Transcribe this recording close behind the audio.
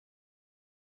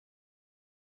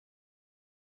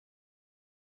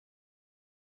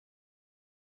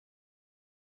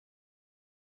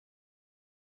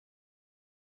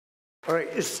All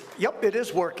right, yep, it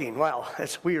is working. Wow,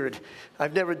 that's weird.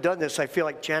 I've never done this. I feel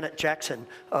like Janet Jackson.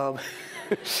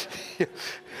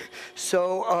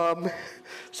 So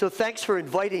thanks for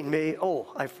inviting me.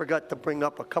 Oh, I forgot to bring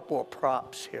up a couple of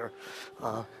props here.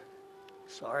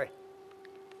 Sorry.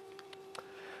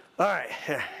 All right,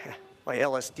 my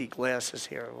LSD glasses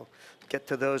here. We'll get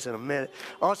to those in a minute.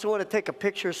 I also want to take a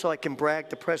picture so I can brag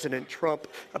to President Trump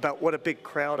about what a big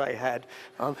crowd I had.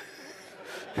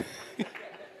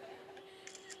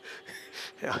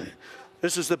 Yeah,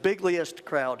 this is the bigliest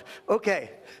crowd. Okay,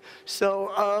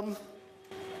 so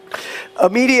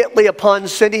immediately upon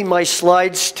sending my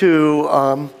slides to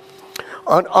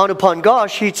Anupam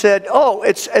Ghosh, he said, "Oh,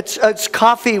 it's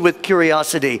coffee with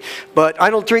curiosity, but I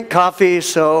don't drink coffee,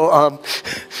 so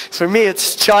for me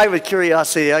it's chai with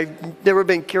curiosity. I've never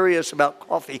been curious about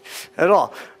coffee at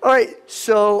all." All right,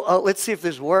 so let's see if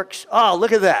this works. Oh,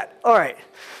 look at that. All right,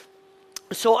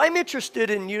 so I'm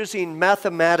interested in using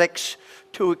mathematics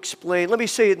to explain, let me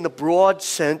say it in the broad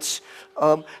sense,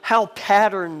 how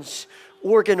patterns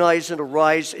organize and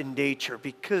arise in nature.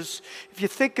 Because if you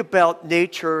think about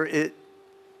nature,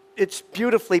 it's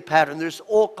beautifully patterned. There's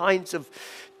all kinds of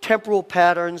temporal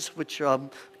patterns, which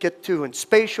get to, and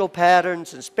spatial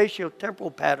patterns and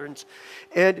spatio-temporal patterns.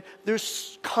 And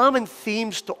there's common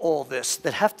themes to all this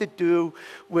that have to do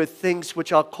with things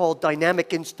which I'll call dynamic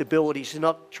instabilities. And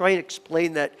I'll try and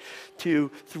explain that to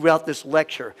you throughout this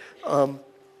lecture.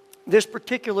 This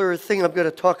particular thing I'm going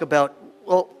to talk about,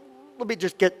 well, let me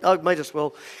just I might as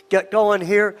well get going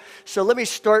here. So let me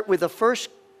start with the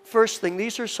first thing.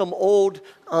 These are some old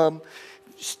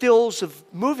stills of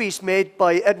movies made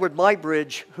by Edward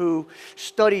Muybridge, who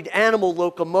studied animal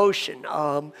locomotion.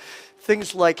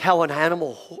 Things like how an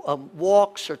animal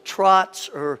walks or trots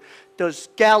or does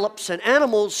gallops, and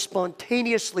animals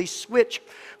spontaneously switch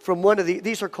from one of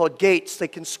these are called gaits. They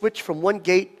can switch from one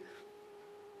gait.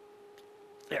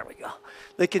 There we go.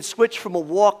 They can switch from a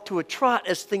walk to a trot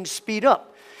as things speed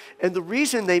up. And the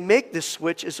reason they make this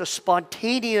switch is a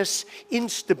spontaneous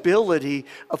instability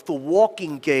of the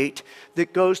walking gait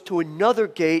that goes to another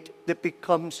gait that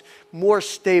becomes more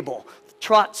stable. The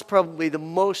trot's probably the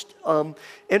most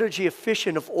energy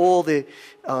efficient of all the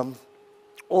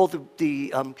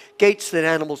gaits that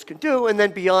animals can do. And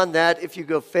then beyond that, if you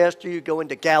go faster, you go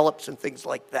into gallops and things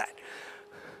like that.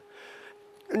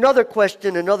 Another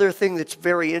question, another thing that's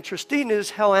very interesting is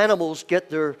how animals get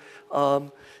their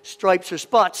stripes or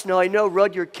spots. Now, I know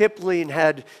Rudyard Kipling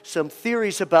had some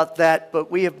theories about that, but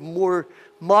we have more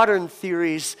modern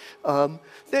theories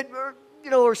that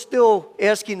are still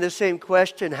asking the same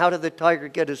question: how did the tiger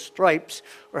get his stripes,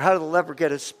 or how did the leopard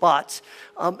get his spots?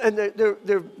 And there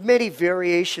are many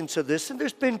variations of this, and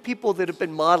there's been people that have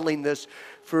been modeling this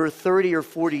for 30 or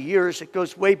 40 years. It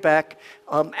goes way back.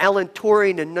 Alan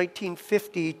Turing in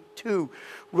 1952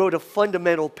 wrote a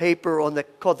fundamental paper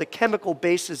called The Chemical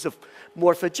Basis of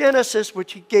Morphogenesis,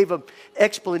 which he gave an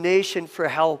explanation for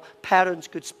how patterns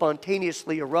could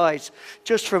spontaneously arise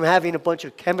just from having a bunch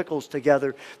of chemicals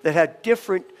together that had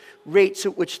different rates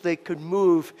at which they could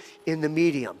move in the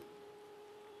medium.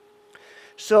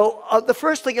 So the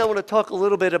first thing I want to talk a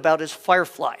little bit about is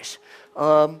fireflies.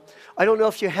 I don't know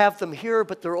if you have them here,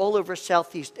 but they're all over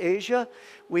Southeast Asia.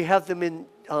 We have them in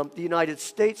the United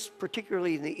States,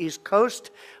 particularly in the East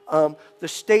Coast. The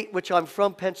state which I'm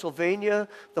from, Pennsylvania,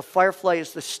 the firefly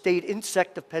is the state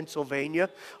insect of Pennsylvania.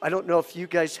 I don't know if you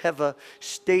guys have a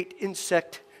state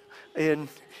insect in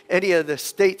any of the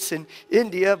states in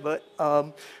India, but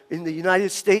in the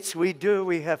United States we do.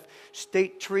 We have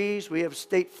state trees, we have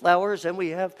state flowers, and we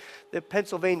have the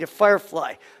Pennsylvania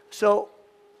firefly. So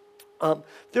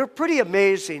they're pretty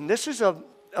amazing. This is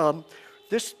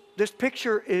this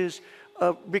picture is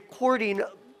a recording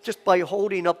just by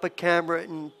holding up a camera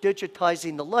and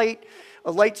digitizing the light,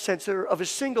 a light sensor of a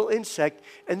single insect,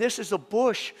 and this is a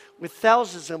bush with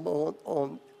thousands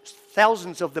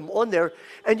of them on there,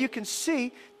 and you can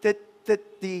see that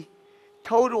the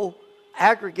total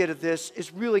aggregate of this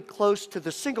is really close to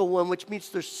the single one, which means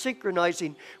they're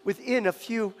synchronizing within a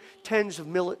few tens of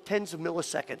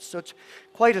milliseconds. So it's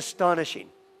quite astonishing.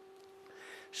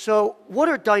 So what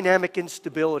are dynamic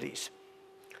instabilities?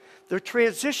 They're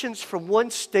transitions from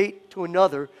one state to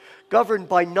another governed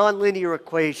by nonlinear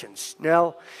equations.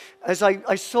 Now, as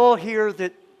I saw here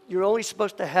that you're only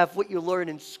supposed to have what you learn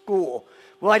in school.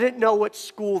 Well, I didn't know what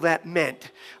school that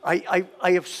meant. I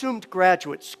assumed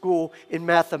graduate school in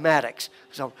mathematics.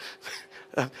 So,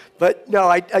 but no,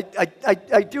 I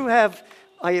do have,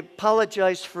 I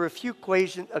apologize for a few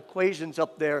equations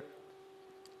up there,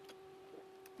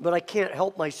 but I can't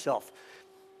help myself.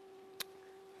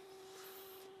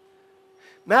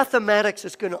 Mathematics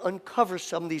is going to uncover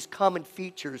some of these common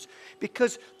features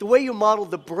because the way you model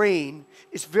the brain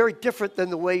is very different than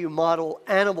the way you model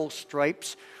animal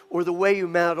stripes or the way you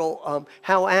model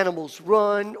how animals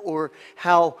run or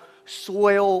how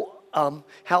soil,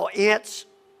 how ants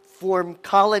form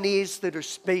colonies that are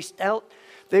spaced out.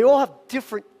 They all have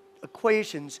different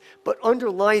equations, but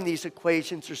underlying these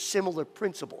equations are similar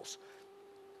principles.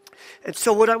 And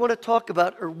so what I want to talk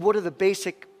about are what are the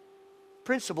basic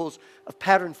principles of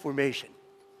pattern formation.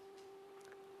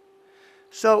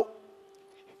 So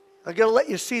I'm going to let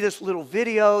you see this little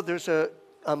video. There's a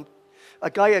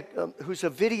guy who's a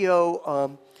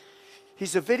video,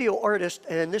 he's a video artist,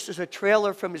 and this is a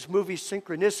trailer from his movie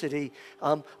Synchronicity.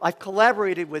 I've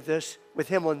collaborated with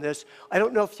him on this. I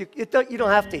don't know if you don't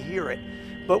have to hear it,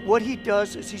 but what he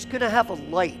does is he's going to have a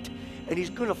light, and he's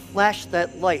going to flash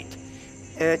that light.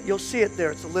 And you'll see it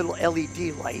there. It's a little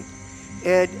LED light.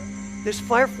 And this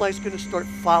firefly is going to start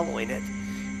following it.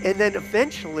 And then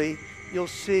eventually, you'll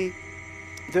see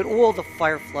that all the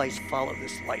fireflies follow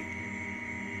this light.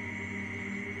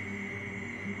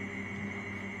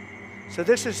 So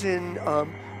this is in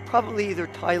probably either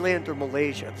Thailand or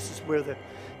Malaysia. This is where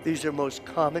these are most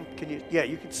common. Yeah,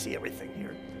 you can see everything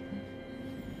here.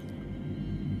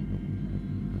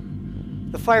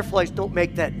 The fireflies don't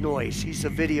make that noise. He's a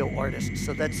video artist,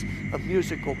 so that's a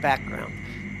musical background.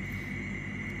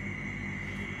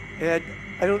 And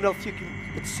I don't know if you can,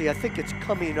 let's see, I think it's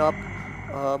coming up.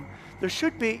 There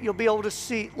should be, you'll be able to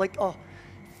see like a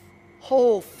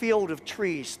whole field of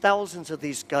trees, thousands of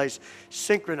these guys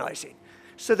synchronizing.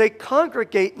 So they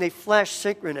congregate and they flash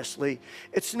synchronously.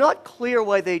 It's not clear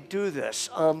why they do this.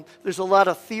 There's a lot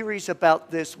of theories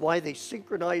about this, why they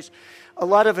synchronize. A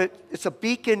lot of it, it's a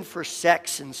beacon for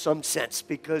sex in some sense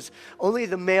because only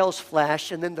the males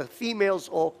flash and then the females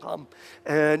all come.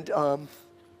 And, oh,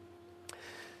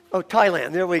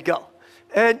 Thailand, there we go.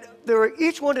 And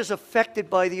each one is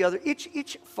affected by the other.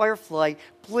 Each firefly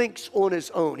blinks on his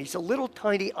own. He's a little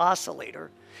tiny oscillator.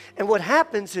 And what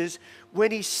happens is when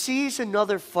he sees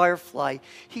another firefly,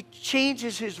 he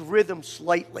changes his rhythm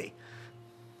slightly.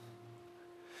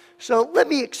 So let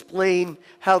me explain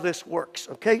how this works,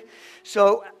 okay?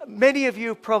 So many of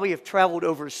you probably have traveled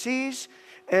overseas,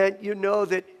 and you know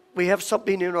that we have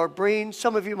something in our brain.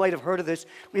 Some of you might have heard of this.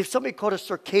 We have something called a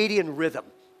circadian rhythm.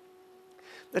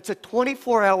 That's a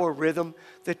 24-hour rhythm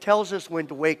that tells us when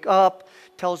to wake up,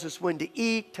 tells us when to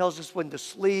eat, tells us when to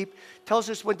sleep, tells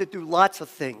us when to do lots of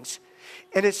things.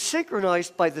 And it's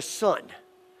synchronized by the sun.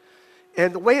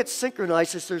 And the way it's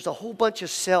synchronized is there's a whole bunch of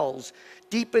cells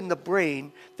deep in the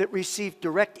brain that receive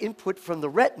direct input from the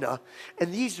retina.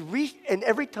 And and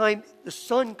every time the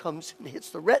sun comes and hits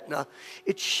the retina,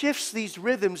 it shifts these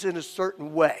rhythms in a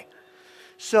certain way.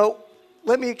 So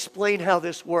let me explain how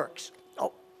this works.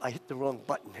 Oh, I hit the wrong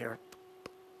button here.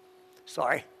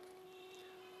 Sorry.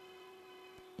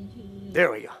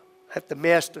 There we go. I have to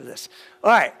master this.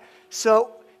 All right.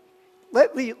 So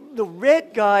the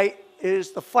red guy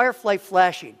is the firefly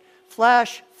flashing.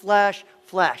 Flash, flash,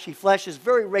 flash. He flashes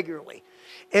very regularly.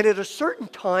 And at a certain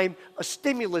time, a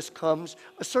stimulus comes,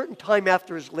 a certain time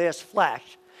after his last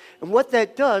flash. And what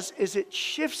that does is it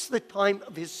shifts the time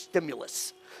of his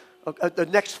stimulus, the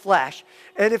next flash.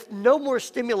 And if no more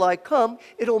stimuli come,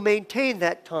 it'll maintain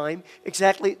that time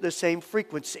exactly the same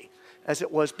frequency as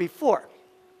it was before.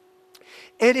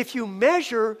 And if you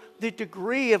measure the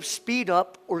degree of speed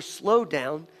up or slow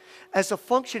down as a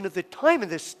function of the time of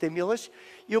this stimulus,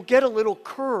 you'll get a little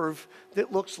curve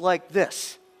that looks like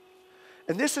this.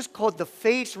 And this is called the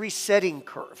phase resetting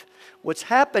curve. What's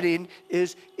happening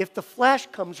is if the flash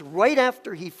comes right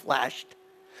after he flashed,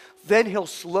 then he'll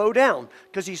slow down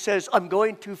because he says, I'm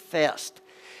going too fast.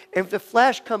 And if the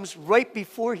flash comes right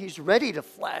before he's ready to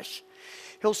flash,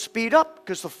 he'll speed up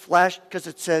because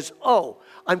it says, oh,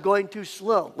 I'm going too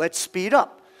slow. Let's speed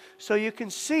up. So you can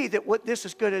see that what this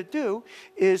is going to do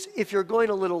is if you're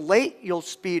going a little late, you'll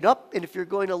speed up. And if you're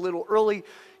going a little early,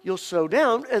 you'll slow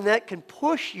down. And that can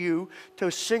push you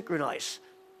to synchronize.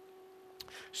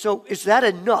 So is that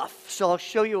enough? So I'll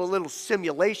show you a little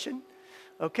simulation.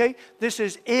 Okay? This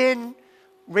is in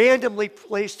randomly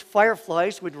placed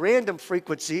fireflies with random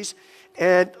frequencies.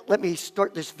 And let me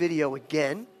start this video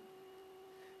again.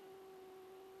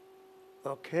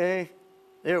 Okay,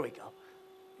 there we go.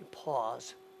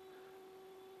 Pause.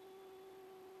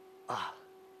 All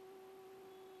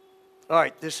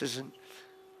right,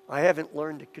 I haven't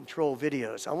learned to control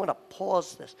videos. I want to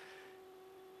pause this.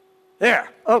 There,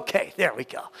 okay, there we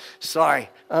go. Sorry,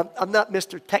 I'm not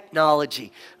Mr.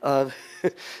 Technology. All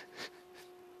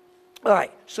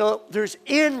right, so there's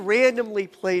in randomly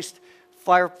placed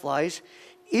fireflies.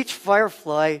 Each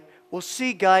firefly will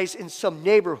see guys in some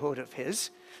neighborhood of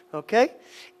his, okay?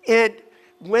 And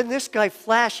when this guy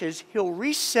flashes, he'll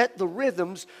reset the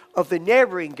rhythms of the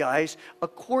neighboring guys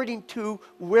according to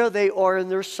where they are in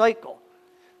their cycle,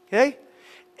 okay?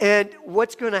 And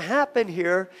what's going to happen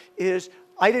here is,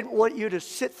 I didn't want you to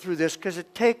sit through this because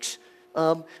it takes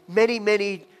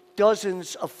many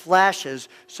dozens of flashes.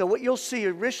 So what you'll see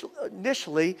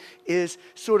initially is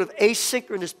sort of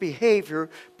asynchronous behavior,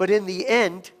 but in the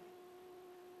end,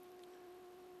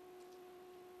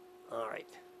 all right.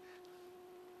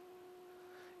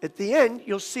 At the end,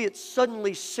 you'll see it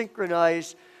suddenly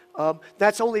synchronize.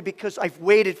 That's only because I've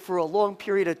waited for a long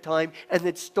period of time and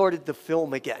then started the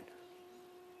film again.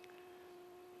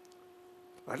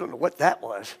 I don't know what that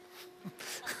was.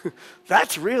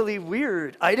 That's really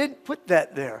weird. I didn't put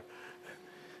that there.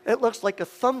 It looks like a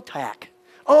thumbtack.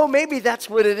 Oh, maybe that's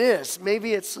what it is.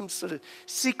 Maybe it's some sort of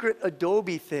secret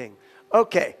Adobe thing.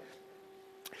 Okay.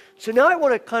 So now I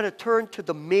want to kind of turn to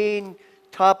the main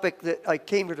topic that I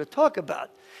came here to talk about,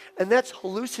 and that's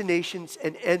hallucinations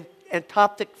and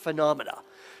entoptic phenomena.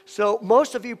 So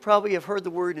most of you probably have heard the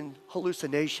word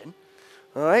hallucination,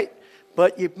 all right?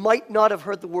 But you might not have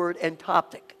heard the word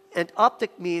entoptic. Entoptic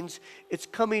means it's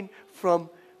coming from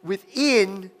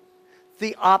within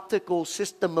the optical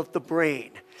system of the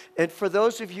brain. And for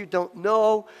those of you who don't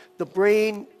know, the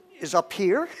brain is up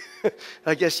here.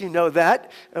 I guess you know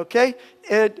that, okay?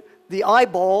 And the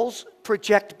eyeballs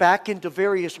project back into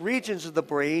various regions of the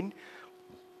brain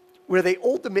where they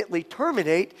ultimately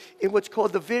terminate in what's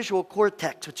called the visual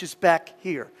cortex, which is back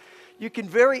here. You can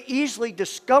very easily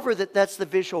discover that that's the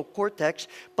visual cortex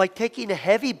by taking a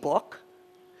heavy book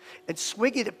and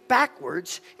swinging it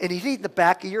backwards and hitting the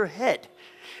back of your head.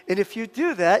 And if you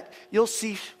do that, you'll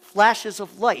see flashes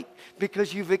of light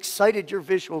because you've excited your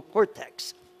visual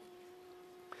cortex.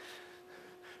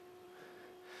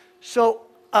 So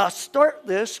I'll start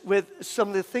this with some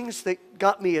of the things that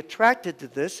got me attracted to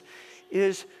this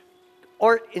is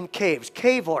art in caves,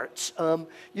 cave arts.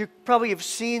 You probably have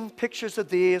seen pictures of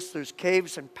these. There's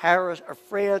caves in Paris or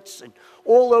France and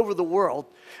all over the world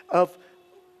of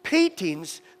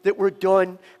paintings that were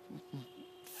done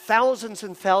thousands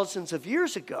and thousands of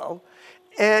years ago.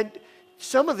 And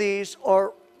some of these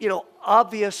are,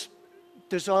 obvious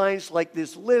designs like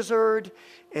this lizard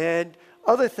and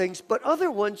other things, but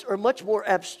other ones are much more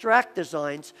abstract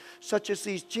designs, such as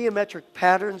these geometric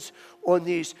patterns on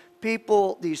these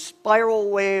people, these spiral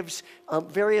waves,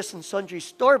 various and sundry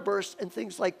starbursts, and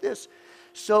things like this.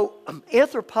 So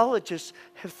anthropologists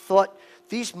have thought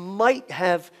these might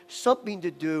have something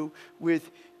to do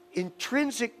with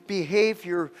intrinsic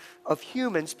behavior of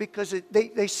humans because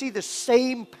they see the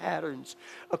same patterns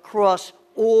across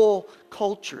all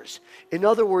cultures. In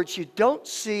other words, you don't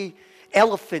see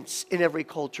elephants in every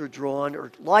culture drawn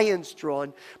or lions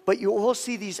drawn, but you all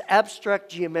see these abstract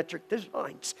geometric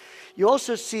designs. You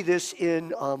also see this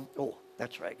in, oh,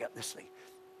 that's right, I got this thing.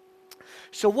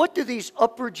 So what do these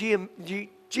upper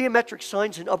geometric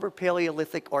signs in Upper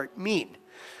Paleolithic art mean?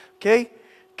 Okay,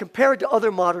 compared to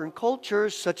other modern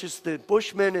cultures, such as the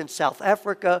Bushmen in South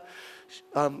Africa,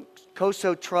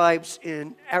 Koso tribes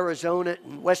in Arizona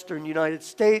and western United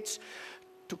States,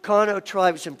 Tucano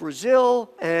tribes in Brazil,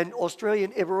 and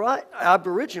Australian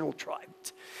Aboriginal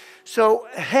tribes. So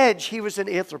Hedge, he was an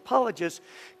anthropologist,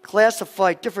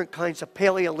 classified different kinds of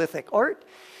Paleolithic art,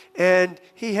 and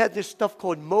he had this stuff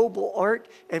called mobile art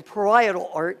and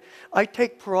parietal art. I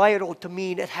take parietal to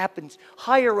mean it happens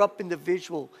higher up in the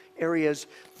visual areas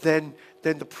than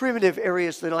the primitive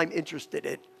areas that I'm interested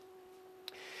in.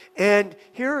 And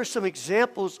here are some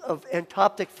examples of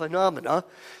entoptic phenomena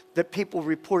that people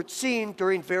report seeing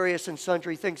during various and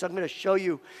sundry things. I'm going to show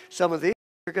you some of these.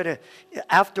 You're going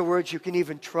to, afterwards, you can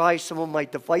even try some of my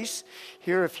device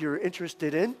here if you're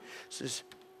interested in.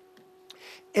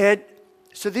 And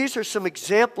so these are some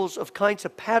examples of kinds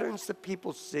of patterns that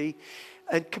people see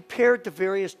and compared to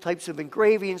various types of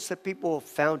engravings that people have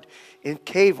found in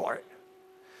cave art.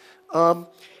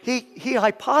 He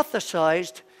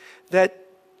hypothesized that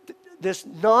this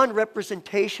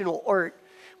non-representational art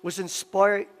was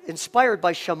inspired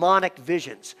by shamanic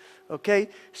visions, okay?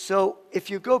 So if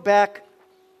you go back,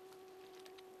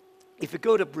 if you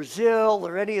go to Brazil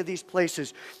or any of these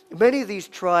places, many of these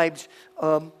tribes,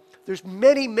 there's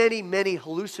many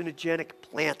hallucinogenic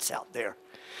plants out there.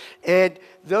 And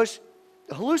those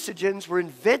hallucinogens were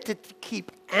invented to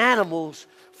keep animals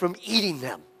from eating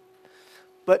them.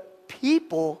 But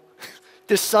people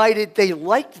decided they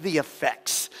liked the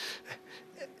effects.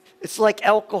 It's like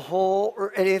alcohol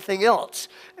or anything else.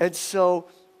 And so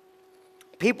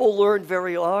people learned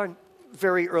very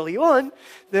very early on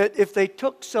that if they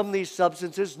took some of these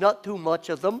substances, not too much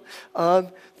of them,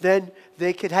 then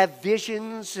they could have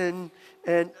visions and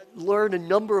learn a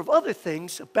number of other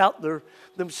things about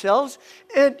themselves.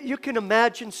 And you can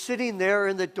imagine sitting there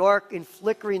in the dark in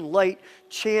flickering light,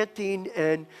 chanting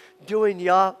and doing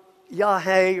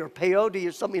Yahweh or peyote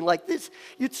or something like this.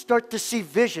 You'd start to see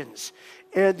visions.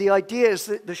 And the idea is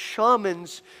that the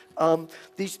shamans,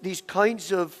 these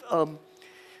kinds of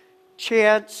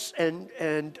chants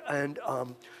and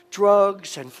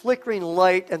drugs and flickering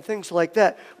light and things like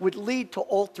that would lead to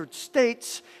altered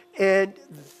states and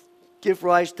give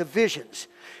rise to visions.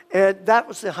 And that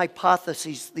was the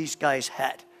hypothesis these guys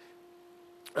had.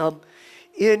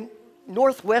 In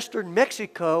northwestern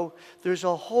Mexico, there's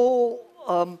a whole,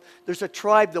 there's a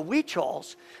tribe, the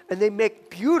Huichols, and they make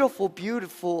beautiful,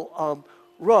 beautiful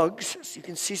rugs. So you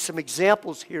can see some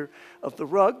examples here of the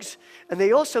rugs. And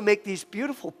they also make these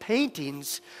beautiful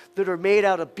paintings that are made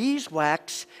out of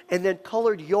beeswax and then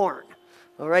colored yarn,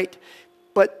 all right?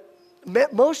 But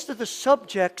most of the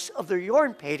subjects of their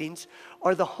yarn paintings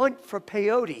are the hunt for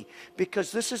peyote,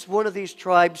 because this is one of these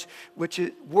tribes which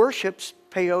worships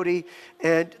peyote,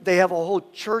 and they have a whole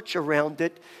church around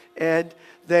it, and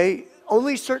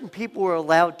only certain people are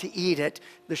allowed to eat it,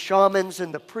 the shamans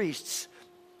and the priests.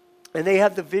 And they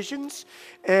have the visions,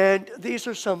 and these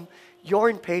are some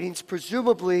yarn paintings,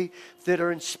 presumably, that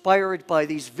are inspired by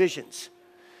these visions.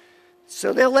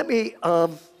 So now let me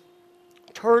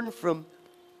turn from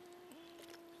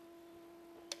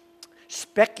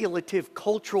speculative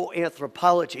cultural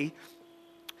anthropology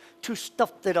to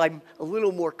stuff that I'm a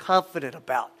little more confident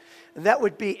about. And that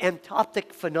would be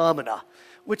entoptic phenomena,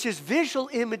 which is visual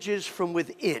images from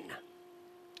within.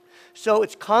 So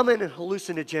it's common in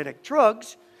hallucinogenic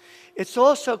drugs. It's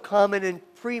also common in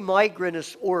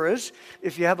pre-migrainous auras.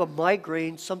 If you have a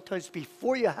migraine, sometimes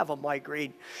before you have a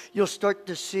migraine, you'll start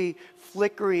to see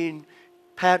flickering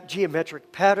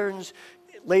geometric patterns.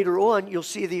 Later on, you'll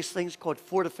see these things called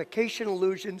fortification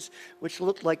illusions, which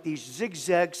look like these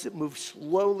zigzags that move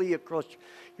slowly across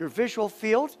your visual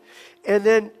field. And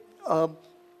then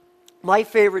my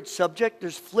favorite subject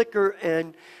is flicker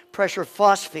and pressure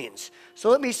phosphenes. So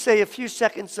let me say a few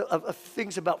seconds of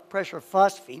things about pressure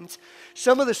phosphenes.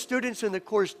 Some of the students in the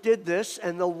course did this,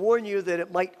 and they'll warn you that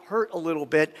it might hurt a little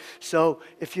bit. So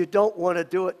if you don't want to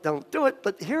do it, don't do it.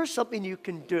 But here's something you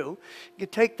can do. You can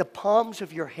take the palms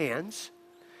of your hands,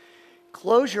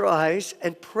 close your eyes,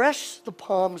 and press the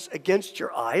palms against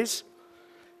your eyes.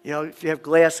 You know, if you have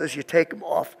glasses, you take them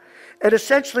off. And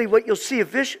essentially what you'll see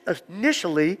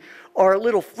initially are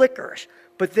little flickers.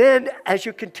 But then, as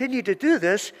you continue to do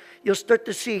this, you'll start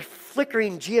to see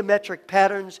flickering geometric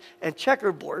patterns and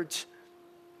checkerboards.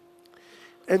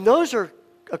 And those are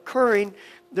occurring,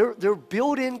 they're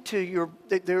built into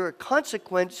they're a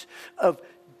consequence of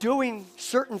doing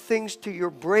certain things to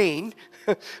your brain,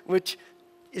 which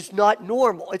is not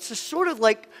normal. It's just sort of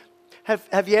like,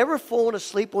 have you ever fallen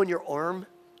asleep on your arm?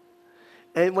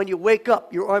 And when you wake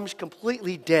up, your arm's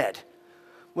completely dead.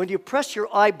 When you press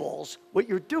your eyeballs, what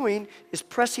you're doing is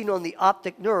pressing on the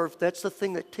optic nerve. That's the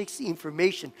thing that takes the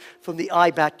information from the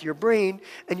eye back to your brain,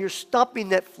 and you're stopping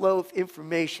that flow of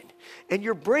information. And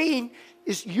your brain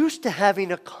is used to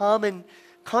having a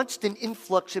constant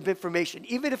influx of information,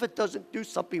 even if it doesn't do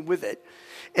something with it.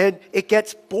 And it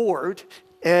gets bored,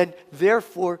 and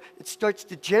therefore it starts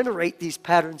to generate these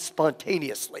patterns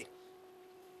spontaneously.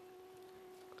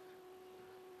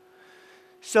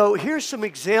 So here's some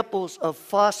examples of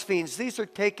phosphenes. These are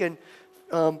taken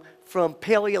from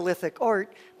Paleolithic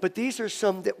art, but these are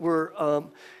some that were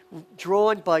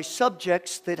drawn by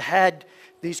subjects that had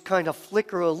these kind of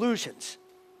flicker illusions.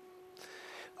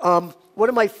 One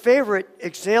of my favorite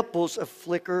examples of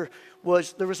flicker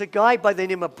was, there was a guy by the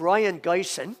name of Brian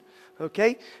Geisen,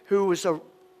 okay, who was a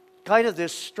kind of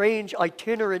this strange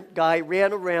itinerant guy,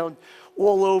 ran around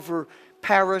all over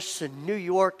Paris and New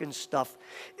York and stuff.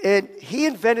 And he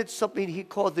invented something he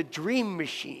called the dream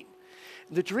machine.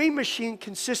 The dream machine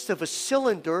consists of a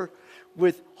cylinder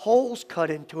with holes cut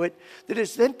into it that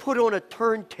is then put on a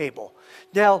turntable.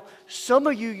 Now, some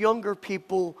of you younger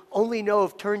people only know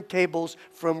of turntables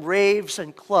from raves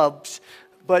and clubs,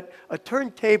 but a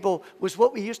turntable was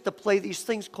what we used to play these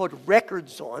things called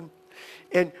records on.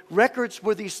 And records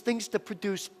were these things to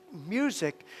produce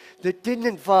music that didn't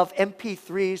involve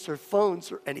MP3s or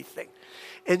phones or anything.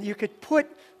 And you could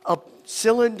put a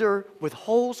cylinder with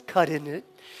holes cut in it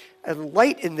and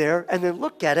light in there and then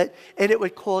look at it, and it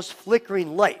would cause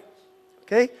flickering light,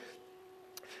 okay?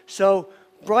 So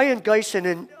Brian Geisen,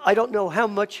 and I don't know how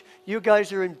much you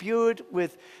guys are imbued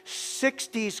with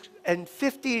 60s and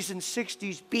 50s and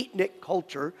 60s beatnik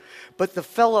culture, but the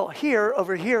fellow here,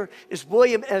 over here, is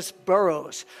William S.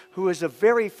 Burroughs, who is a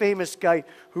very famous guy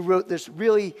who wrote this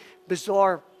really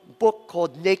bizarre book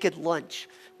called Naked Lunch,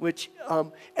 which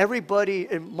everybody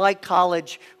in my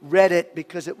college read it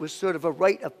because it was sort of a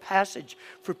rite of passage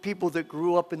for people that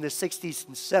grew up in the 60s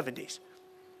and 70s.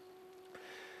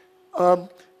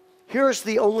 Here's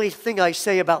the only thing I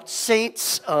say about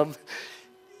saints.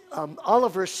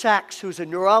 Oliver Sacks, who's a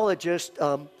neurologist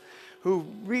who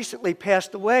recently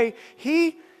passed away,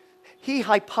 he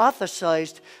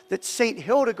hypothesized that St.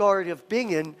 Hildegard of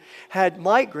Bingen had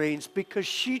migraines because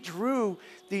she drew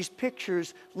these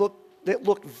pictures that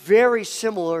looked very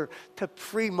similar to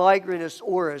pre-migrainous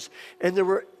auras. And there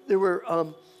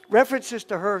were references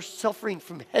to her suffering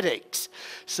from headaches.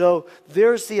 So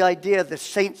there's the idea the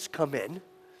saints come in.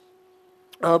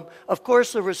 Of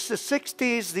course, there was the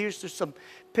 60s. These are some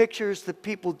pictures that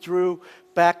people drew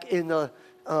back in the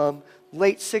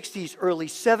late 60s, early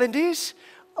 70s.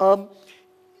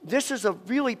 This is a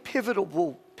really pivotal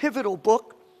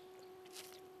book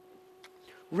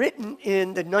written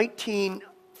in the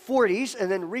 1940s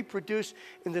and then reproduced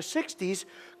in the 60s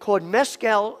called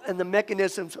Mescal and the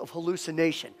Mechanisms of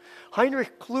Hallucination.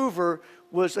 Heinrich Kluver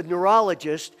was a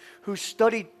neurologist who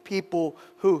studied people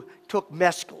who took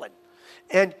mescaline.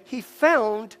 And he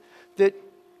found that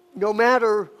no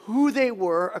matter who they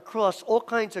were across all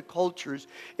kinds of cultures,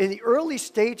 in the early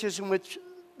stages in which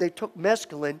they took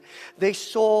mescaline, they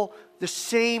saw the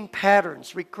same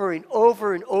patterns recurring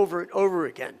over and over and over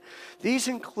again. These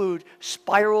include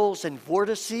spirals and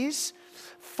vortices,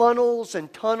 funnels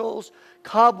and tunnels,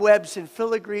 cobwebs and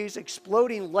filigrees,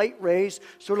 exploding light rays,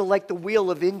 sort of like the Wheel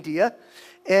of India,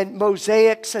 and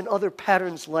mosaics and other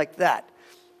patterns like that.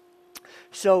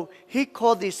 So he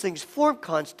called these things form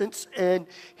constants, and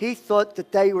he thought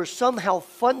that they were somehow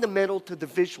fundamental to the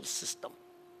visual system.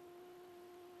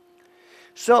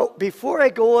 So before I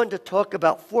go on to talk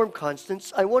about form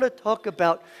constants, I want to talk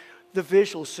about the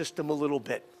visual system a little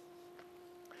bit.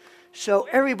 So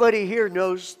everybody here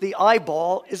knows the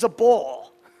eyeball is a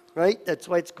ball, right? That's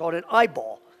why it's called an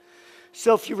eyeball.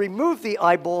 So if you remove the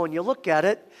eyeball and you look at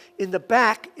it, in the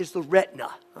back is the retina,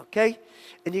 okay?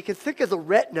 And you can think of the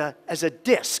retina as a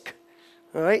disc,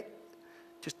 all right?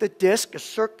 Just a disc,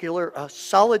 a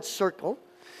solid circle,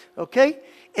 okay?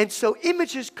 And so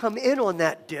images come in on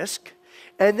that disc,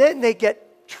 and then they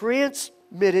get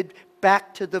transmitted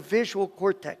back to the visual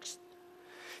cortex.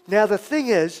 Now the thing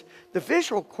is, the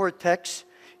visual cortex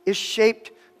is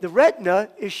shaped, the retina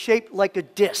is shaped like a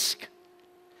disc.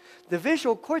 The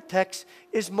visual cortex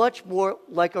is much more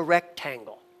like a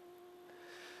rectangle.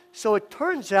 So it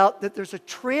turns out that there's a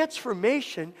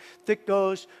transformation that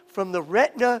goes from the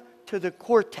retina to the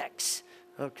cortex.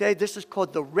 Okay, this is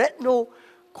called the retinal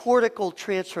cortical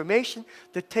transformation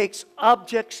that takes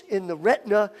objects in the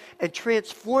retina and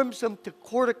transforms them to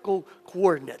cortical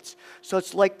coordinates. So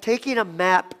it's like taking a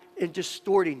map and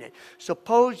distorting it.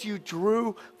 Suppose you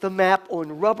drew the map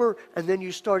on rubber and then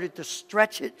you started to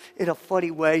stretch it in a funny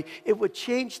way. It would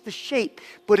change the shape,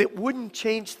 but it wouldn't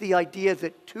change the idea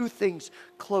that two things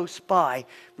close by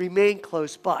remain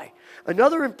close by.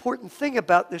 Another important thing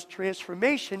about this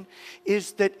transformation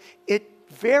is that it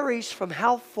varies from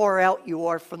how far out you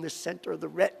are from the center of the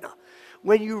retina.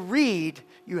 When you read,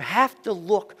 you have to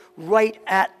look right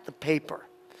at the paper.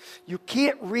 You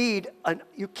can't read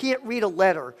a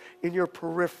letter in your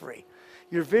periphery.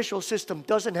 Your visual system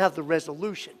doesn't have the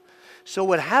resolution. So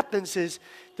what happens is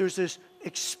there's this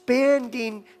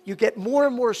expanding, you get more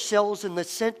and more cells in the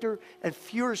center and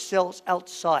fewer cells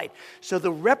outside. So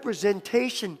the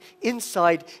representation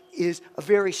inside is a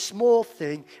very small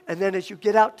thing, and then as you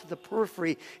get out to the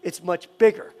periphery, it's much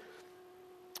bigger.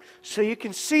 So you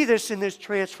can see this in this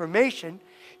transformation.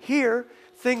 Here,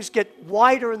 things get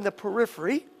wider in the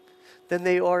periphery than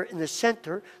they are in the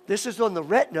center. This is on the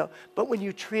retina, but when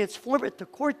you transform it to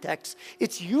cortex,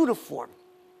 it's uniform.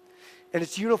 And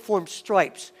it's uniform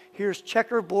stripes. Here's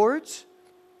checkerboards.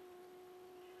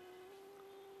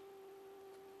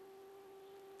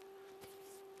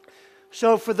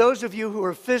 So for those of you who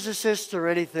are physicists or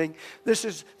anything,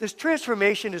 this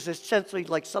transformation is essentially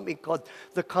like something called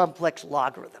the complex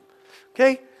logarithm.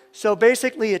 Okay? So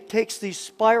basically it takes these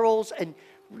spirals and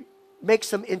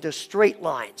makes them into straight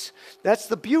lines. That's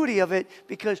the beauty of it,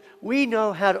 because we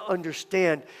know how to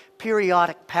understand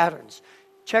periodic patterns.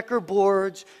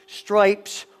 Checkerboards,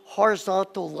 stripes,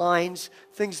 horizontal lines,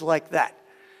 things like that.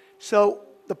 So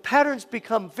the patterns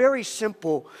become very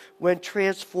simple when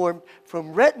transformed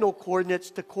from retinal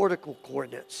coordinates to cortical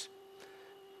coordinates.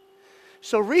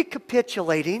 So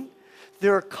recapitulating,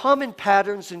 there are common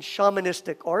patterns in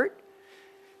shamanistic art.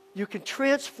 you can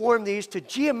transform these to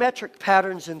geometric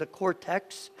patterns in the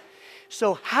cortex.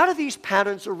 So how do these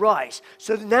patterns arise?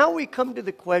 So now we come to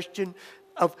the question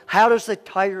of how does the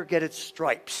tiger get its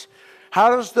stripes?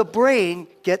 How does the brain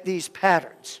get these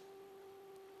patterns?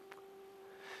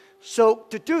 So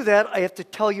to do that, I have to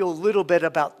tell you a little bit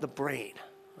about the brain.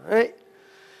 All right?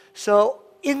 So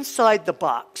inside the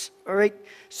box, all right?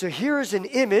 So here's an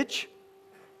image.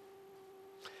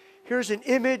 Here's an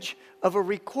image of a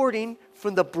recording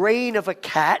from the brain of a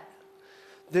cat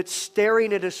that's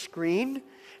staring at a screen,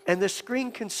 and the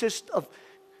screen consists of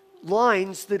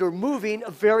lines that are moving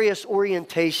of various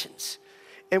orientations.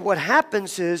 And what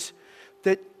happens is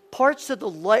that parts of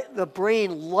the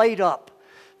brain light up.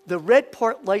 The red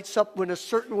part lights up when a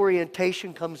certain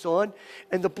orientation comes on,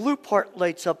 and the blue part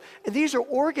lights up. And these are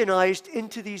organized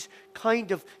into these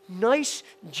kind of nice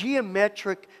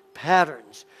geometric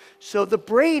patterns. So the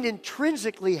brain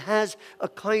intrinsically has a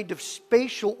kind of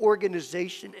spatial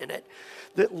organization in it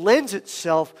that lends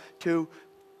itself to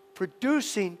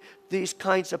producing these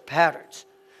kinds of patterns.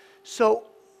 So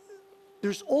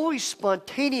there's always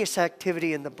spontaneous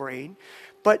activity in the brain,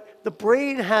 but the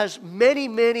brain has many,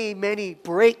 many, many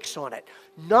brakes on it.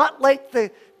 Not like the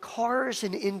cars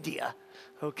in India,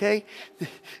 okay?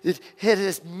 It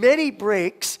has many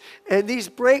brakes, and these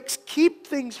brakes keep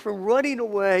things from running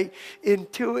away in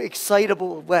too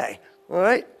excitable a way, all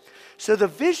right? So the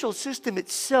visual system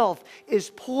itself is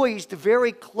poised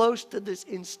very close to this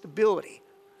instability.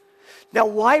 Now,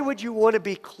 why would you want to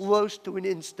be close to an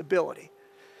instability?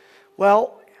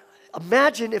 Well,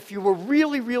 imagine if you were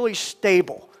really, really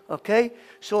stable, okay?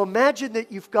 So imagine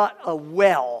that you've got a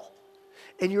well,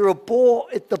 and you're a ball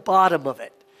at the bottom of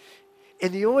it.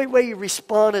 And the only way you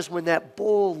respond is when that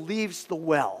ball leaves the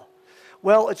well.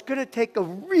 Well, it's going to take a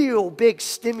real big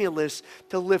stimulus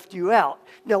to lift you out.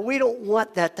 Now, we don't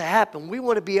want that to happen. We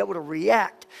want to be able to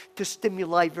react to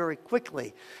stimuli very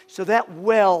quickly. So that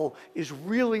well is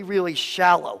really, really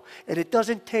shallow, and it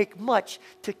doesn't take much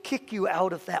to kick you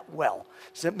out of that well.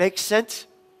 Does that make sense?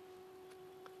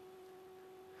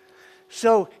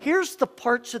 So here's the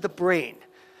parts of the brain.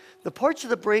 The parts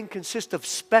of the brain consist of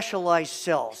specialized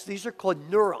cells. These are called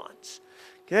neurons,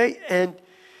 okay? And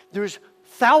there's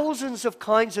thousands of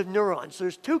kinds of neurons.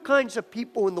 There's two kinds of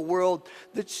people in the world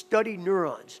that study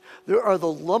neurons. There are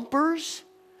the lumpers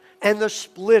and the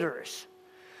splitters.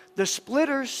 The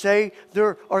splitters say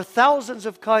there are thousands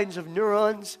of kinds of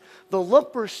neurons. The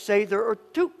lumpers say there are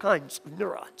two kinds of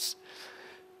neurons.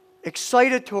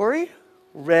 Excitatory,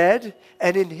 red,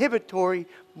 and inhibitory,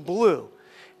 blue.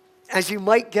 As you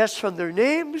might guess from their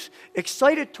names,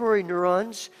 excitatory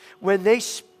neurons, when they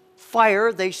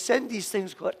fire, they send these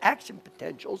things called action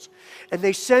potentials, and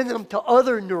they send them to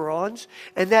other neurons,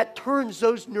 and that turns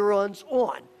those neurons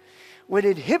on. When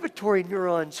inhibitory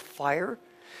neurons fire,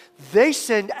 they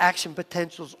send action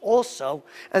potentials also,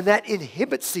 and that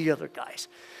inhibits the other guys.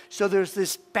 So there's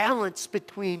this balance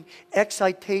between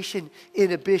excitation,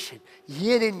 inhibition,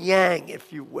 yin and yang,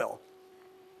 if you will.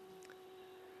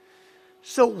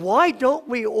 So why don't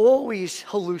we always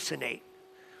hallucinate?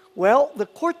 Well, the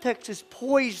cortex is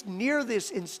poised near this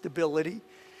instability,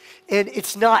 and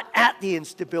it's not at the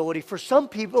instability. For some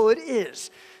people, it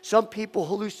is. Some people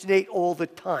hallucinate all the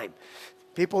time.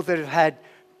 People that have had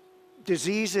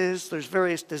diseases, there's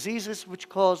various diseases which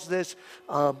cause this.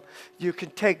 You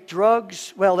can take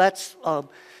drugs. Well, that's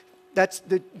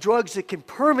the drugs that can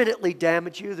permanently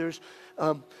damage you. There's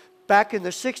back in the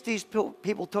 60s,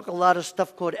 people took a lot of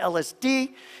stuff called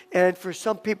LSD, and for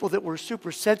some people that were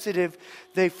super sensitive,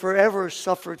 they forever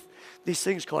suffered these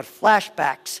things called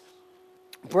flashbacks.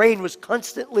 Brain was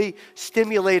constantly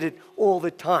stimulated all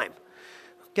the time,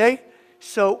 okay?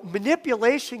 So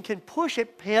manipulation can push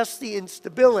it past the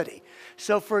instability.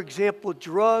 So for example,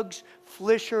 drugs,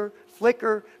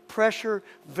 flicker, pressure,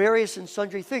 various and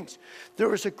sundry things. There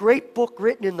was a great book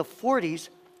written in the 40s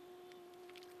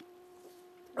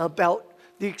about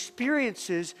the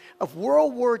experiences of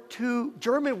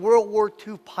German World War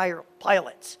II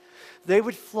pilots. They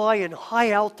would fly in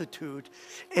high altitude,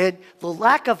 and the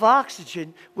lack of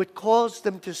oxygen would cause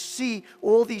them to see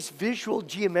all these visual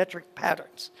geometric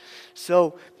patterns.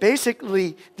 So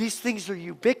basically, these things are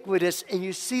ubiquitous, and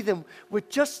you see them with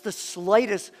just the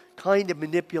slightest kind of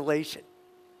manipulation.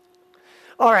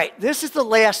 All right, this is the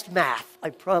last math, I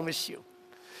promise you.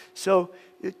 So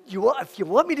if you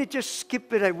want me to just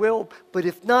skip it, I will, but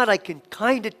if not, I can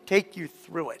kind of take you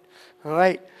through it, all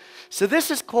right? So this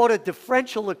is called a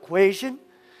differential equation,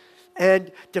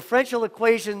 and differential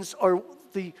equations are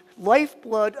the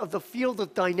lifeblood of the field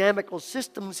of dynamical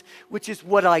systems, which is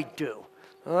what I do,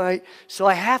 all right? So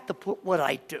I have to put what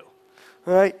I do,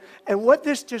 all right? And what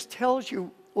this just tells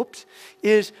you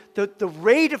is the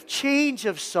rate of change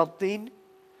of something.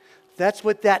 That's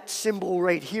what that symbol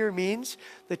right here means.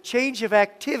 The change of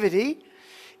activity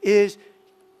is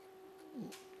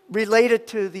related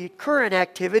to the current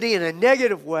activity in a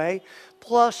negative way,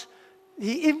 plus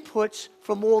the inputs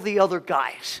from all the other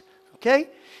guys, okay?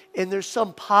 And there's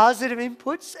some positive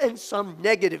inputs and some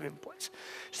negative inputs.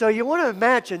 So you want to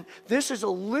imagine this is a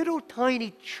little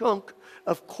tiny chunk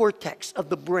of cortex of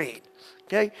the brain,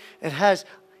 okay? It has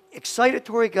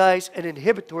excitatory guys and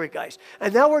inhibitory guys.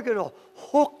 And now we're going to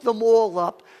hook them all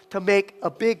up to make a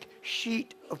big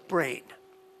sheet of brain.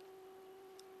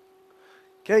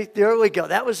 Okay, there we go.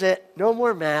 That was it. No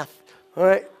more math. All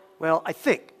right. Well, I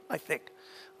think.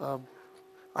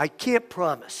 I can't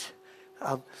promise.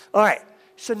 All right.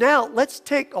 So now let's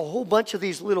take a whole bunch of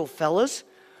these little fellas.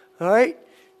 All right.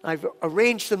 I've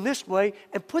arranged them this way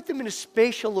and put them in a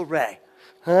spatial array.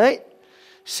 All right.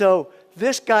 So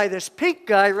this guy, this pink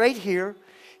guy right here,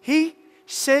 he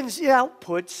sends the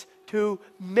outputs to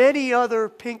many other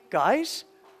pink guys,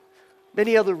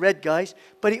 many other red guys,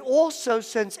 but he also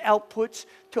sends outputs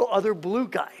to other blue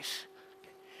guys.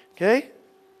 Okay?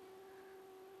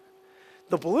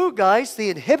 The blue guys, the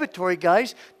inhibitory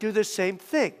guys, do the same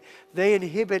thing. They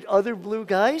inhibit other blue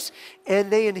guys and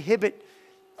they inhibit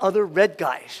other red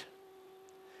guys.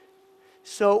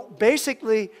 So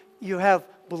basically, you have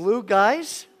blue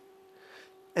guys,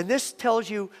 and this tells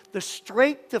you the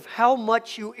strength of how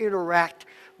much you interact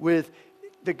with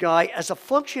the guy as a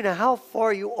function of how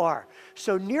far you are.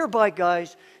 So nearby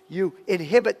guys, you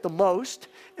inhibit the most,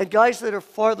 and guys that are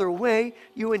farther away,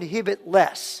 you inhibit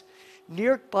less.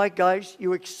 Nearby guys,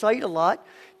 you excite a lot.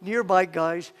 Nearby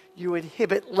guys, you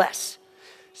inhibit less.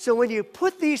 So when you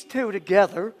put these two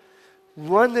together,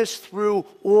 run this through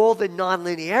all the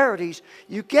nonlinearities,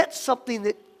 you get something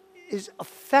that is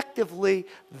effectively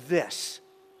this.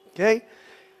 Okay?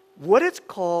 What it's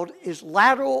called is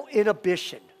lateral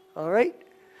inhibition. All right?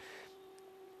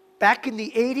 Back in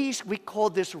the 80s, we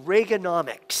called this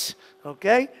Reaganomics.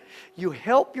 Okay? You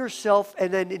help yourself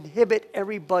and then inhibit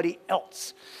everybody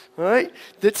else. All right?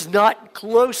 That's not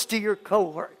close to your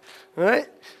cohort. All right?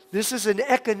 This is an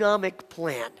economic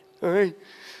plan. All right?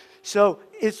 So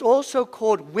it's also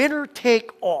called winner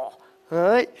take all. All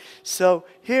right? So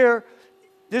here,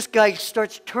 this guy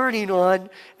starts turning on,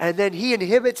 and then he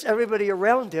inhibits everybody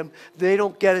around him. They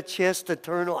don't get a chance to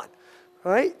turn on.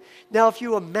 All right? Now, if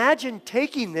you imagine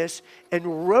taking this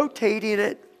and rotating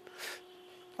it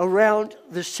around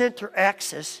the center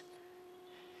axis,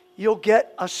 you'll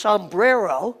get a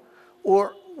sombrero,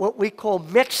 or what we call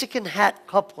Mexican hat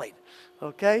coupling.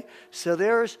 Okay? So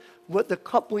there's what the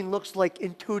coupling looks like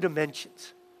in 2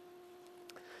 dimensions.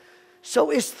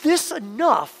 So is this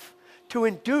enough to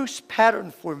induce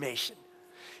pattern formation?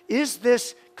 Is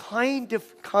this kind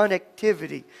of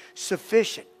connectivity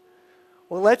sufficient?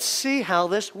 Well, let's see how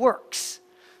this works.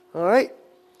 All right?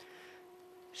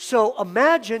 So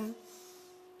imagine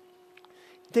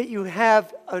that you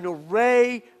have an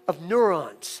array of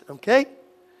neurons, okay?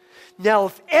 Now,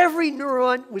 if every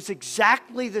neuron was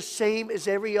exactly the same as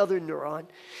every other neuron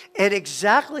and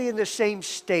exactly in the same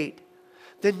state,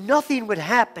 then nothing would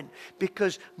happen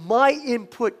because my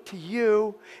input to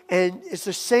you and is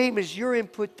the same as your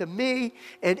input to me,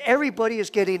 and everybody is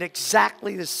getting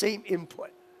exactly the same input.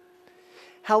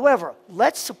 However,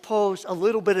 let's suppose a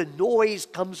little bit of noise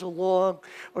comes along,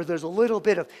 or there's a little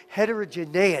bit of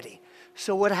heterogeneity.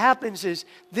 So what happens is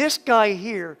this guy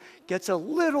here gets a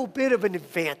little bit of an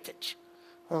advantage.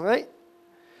 All right?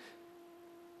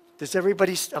 Does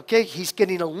everybody, okay, he's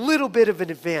getting a little bit of an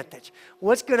advantage.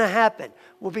 What's going to happen?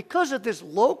 Well, because of this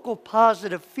local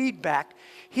positive feedback,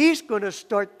 he's going to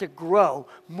start to grow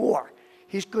more.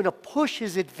 He's going to push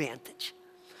his advantage.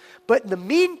 But in the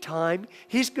meantime,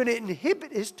 he's going to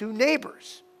inhibit his 2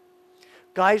 neighbors,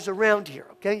 guys around here,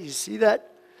 okay? You see that?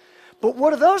 But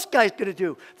what are those guys going to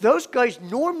do? Those guys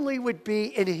normally would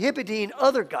be inhibiting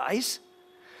other guys,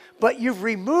 but you've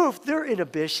removed their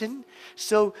inhibition,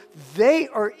 so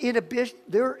they're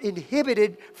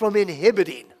inhibited from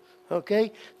inhibiting,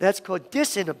 okay? That's called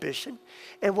disinhibition.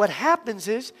 And what happens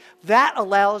is that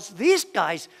allows these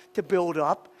guys to build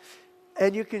up,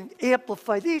 and you can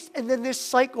amplify these, and then this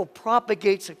cycle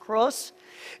propagates across,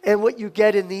 and what you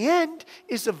get in the end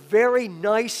is a very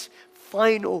nice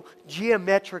final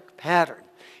geometric pattern.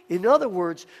 In other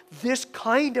words, this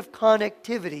kind of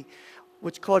connectivity,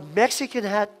 what's called Mexican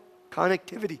hat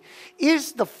connectivity,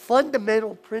 is the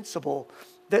fundamental principle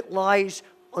that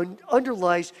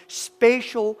underlies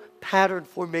spatial pattern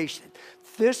formation.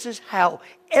 This is how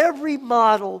every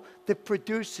model that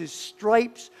produces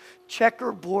stripes,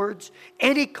 checkerboards,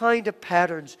 any kind of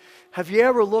patterns. Have you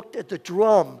ever looked at the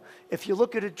drum? If you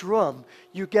look at a drum,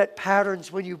 you get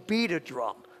patterns when you beat a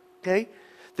drum, okay?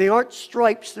 They aren't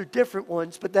stripes, they're different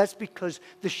ones, but that's because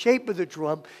the shape of the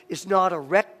drum is not a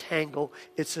rectangle,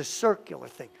 it's a circular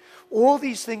thing. All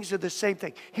these things are the same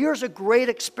thing. Here's a great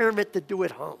experiment to do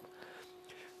at home.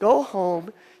 Go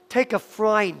home, take a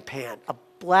frying pan, a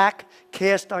black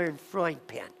cast iron frying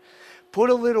pan. Put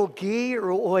a little ghee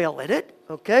or oil in it,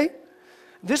 okay?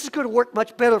 This is going to work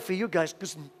much better for you guys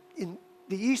because in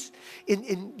the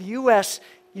U.S.,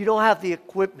 you don't have the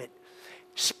equipment.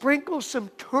 Sprinkle some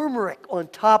turmeric on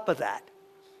top of that.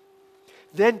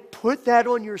 Then put that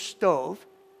on your stove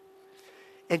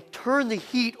and turn the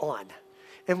heat on.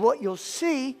 And what you'll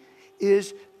see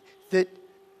is that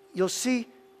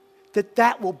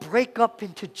that will break up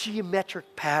into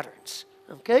geometric patterns,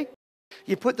 okay?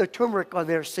 You put the turmeric on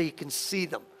there so you can see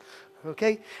them,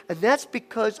 okay? And that's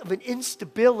because of an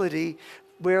instability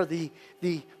where the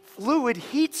fluid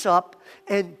heats up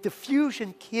and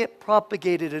diffusion can't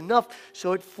propagate it enough,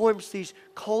 so it forms these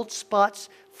cold spots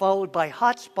followed by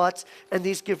hot spots, and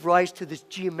these give rise to these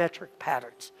geometric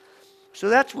patterns. So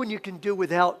that's when you can do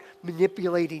without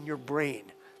manipulating your brain.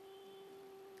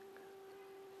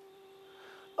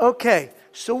 Okay,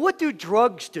 so what do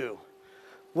drugs do?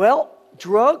 Well,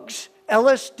 drugs,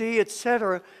 LSD,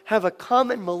 etc., have a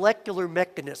common molecular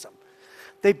mechanism.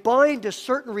 They bind to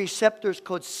certain receptors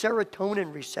called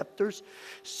serotonin receptors.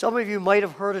 Some of you might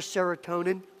have heard of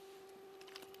serotonin.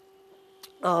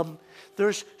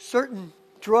 There's certain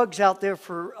drugs out there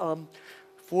for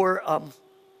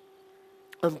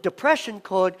depression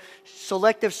called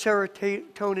selective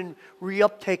serotonin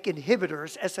reuptake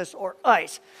inhibitors,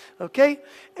 SSRIs, okay?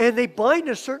 And they bind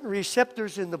to certain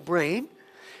receptors in the brain,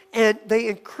 and they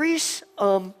increase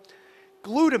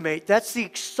glutamate. That's the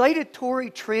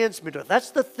excitatory transmitter.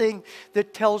 That's the thing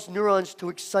that tells neurons to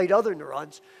excite other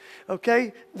neurons,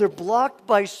 okay? They're blocked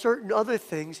by certain other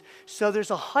things, so there's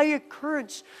a high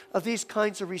occurrence of these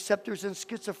kinds of receptors in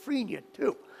schizophrenia,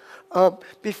 too.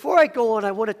 Before I go on,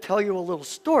 I want to tell you a little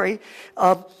story.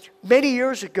 Many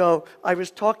years ago, I was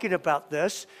talking about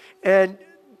this, and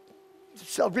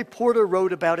a reporter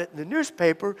wrote about it in the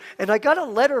newspaper, and I got a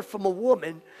letter from a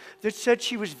woman that said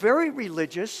she was very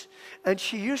religious, and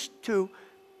she used to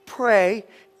pray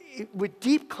with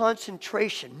deep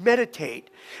concentration, meditate.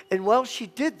 And while she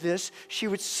did this, she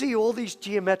would see all these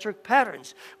geometric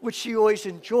patterns, which she always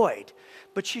enjoyed.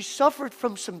 But she suffered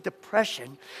from some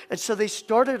depression, and so they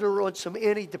started her on some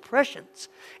antidepressants.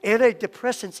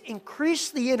 Antidepressants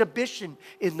increase the inhibition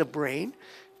in the brain,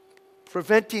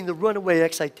 preventing the runaway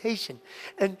excitation.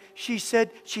 And she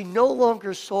said she no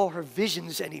longer saw her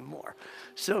visions anymore.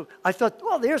 So I thought,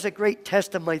 well, there's a great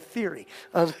test of my theory.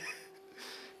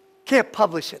 Can't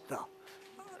publish it, though.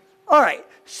 All right,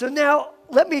 so now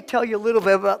let me tell you a little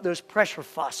bit about those pressure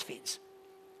phosphenes.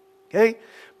 Okay?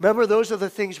 Remember, those are the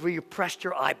things where you pressed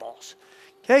your eyeballs.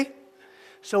 Okay?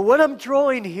 So what I'm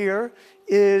drawing here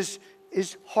is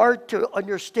hard to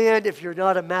understand if you're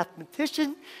not a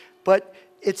mathematician, but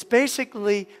it's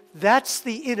basically, that's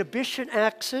the inhibition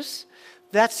axis,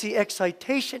 that's the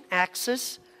excitation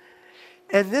axis,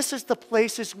 and this is the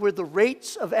places where the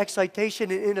rates of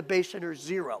excitation and inhibition are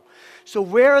zero. So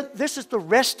this is the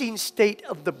resting state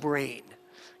of the brain.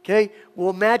 Okay?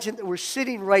 We'll imagine that we're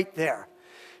sitting right there.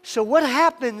 So what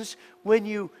happens when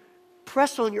you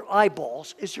press on your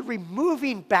eyeballs is you're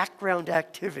removing background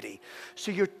activity.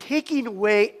 So you're taking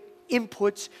away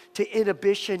inputs to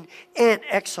inhibition and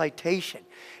excitation.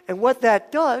 And what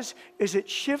that does is it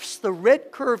shifts the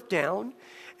red curve down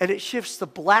and it shifts the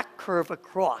black curve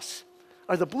across,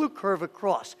 or the blue curve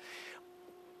across.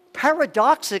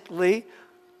 Paradoxically,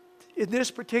 in this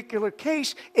particular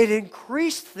case, it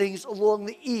increased things along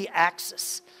the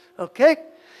E-axis, okay?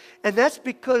 And that's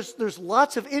because there's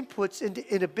lots of inputs into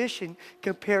inhibition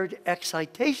compared to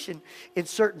excitation in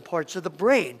certain parts of the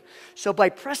brain. So by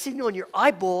pressing on your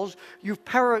eyeballs,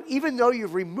 even though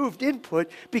you've removed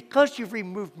input, because you've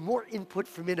removed more input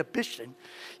from inhibition,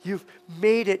 you've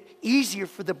made it easier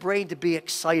for the brain to be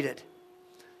excited.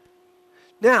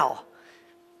 Now,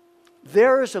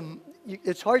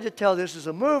 it's hard to tell this is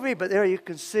a movie, but there you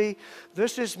can see,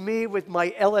 this is me with my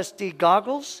LSD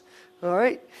goggles, all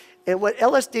right? And what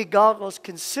LSD goggles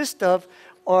consist of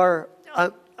are,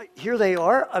 here they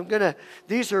are.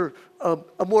 These are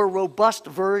a more robust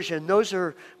version. Those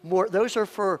are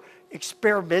for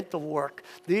experimental work.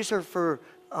 These are for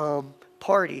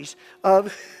parties.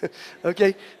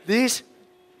 Okay, these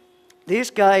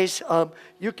guys,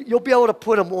 you'll be able to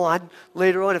put them on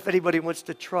later on if anybody wants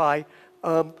to try.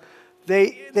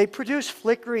 They produce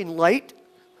flickering light,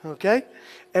 okay?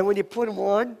 And when you put them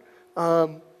on,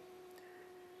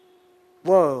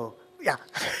 whoa, yeah.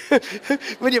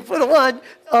 When you put them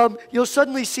on, you'll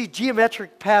suddenly see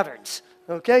geometric patterns,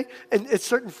 okay? And at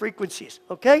certain frequencies,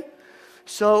 okay?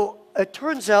 So it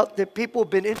turns out that people have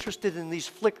been interested in these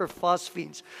flicker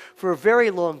phosphenes for a very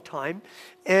long time.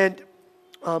 And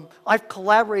I've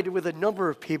collaborated with a number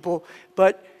of people,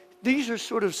 but these are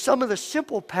sort of some of the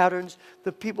simple patterns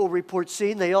that people report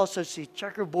seeing. They also see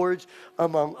checkerboards,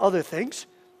 among other things.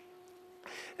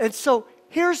 And so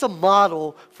here's a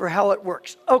model for how it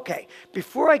works. Okay,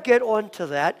 before I get on to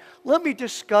that, let me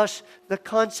discuss the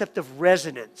concept of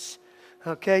resonance,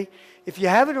 okay? If you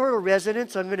haven't heard of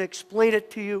resonance, I'm going to explain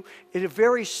it to you in a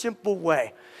very simple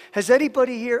way. Has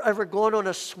anybody here ever gone on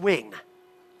a swing?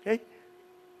 Okay?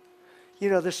 You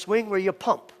know, the swing where you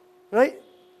pump, right?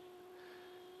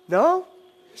 No?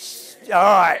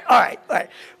 All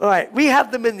right. We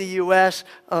have them in the U.S.,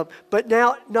 but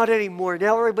now not anymore.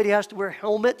 Now everybody has to wear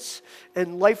helmets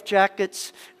and life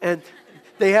jackets, and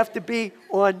they have to be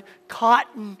on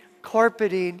cotton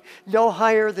carpeting no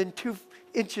higher than 2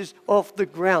 inches off the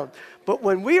ground. But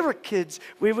when we were kids,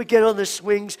 we would get on the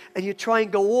swings, and you try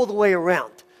and go all the way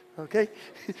around, okay?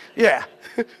 Yeah.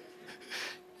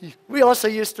 We also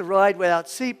used to ride without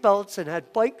seatbelts and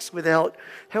had bikes without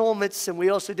helmets, and we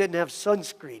also didn't have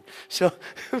sunscreen. So,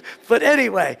 but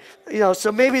anyway, you know,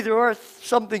 so maybe there are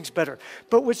some things better.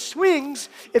 But with swings,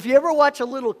 if you ever watch a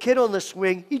little kid on the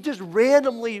swing, he just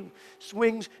randomly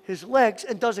swings his legs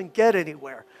and doesn't get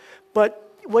anywhere.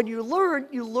 But when you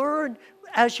learn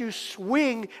as you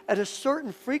swing at a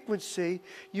certain frequency,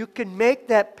 you can make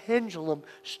that pendulum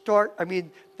start. I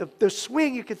mean, the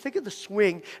swing, you can think of the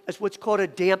swing as what's called a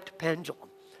damped pendulum,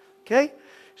 okay?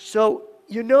 So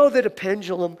you know that a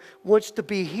pendulum wants to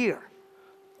be here,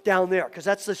 down there, because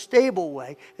that's the stable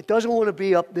way. It doesn't want to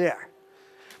be up there.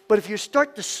 But if you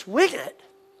start to swing it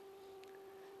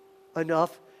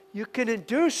enough, you can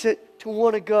induce it to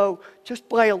want to go, just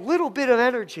by a little bit of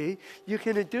energy, you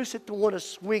can induce it to want to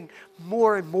swing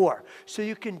more and more. So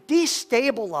you can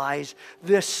destabilize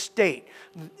this state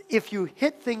if you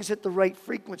hit things at the right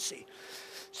frequency.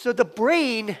 So the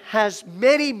brain has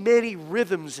many, many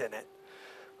rhythms in it,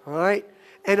 all right?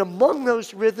 And among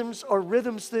those rhythms are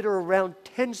rhythms that are around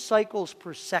 10 cycles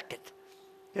per second,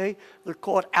 okay? They're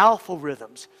called alpha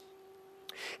rhythms.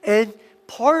 And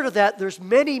part of that, there's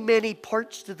many, many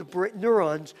parts to the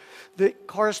neurons that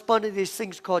correspond to these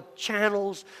things called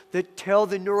channels that tell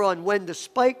the neuron when to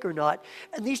spike or not.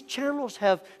 And these channels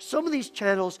have, some of these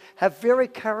channels have very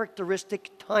characteristic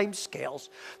time scales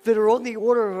that are on the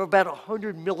order of about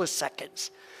 100 milliseconds.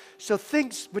 So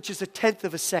things, which is 1/10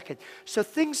 of a second. So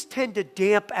things tend to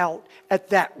damp out at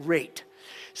that rate.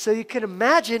 So you can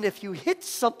imagine if you hit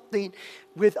something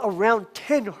with around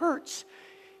 10 hertz,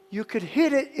 you could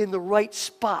hit it in the right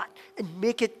spot and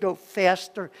make it go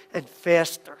faster and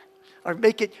faster, or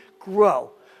make it grow,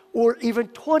 or even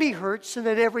 20 hertz and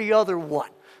then every other one,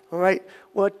 all right?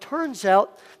 Well, it turns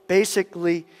out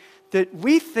basically that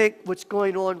we think what's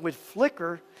going on with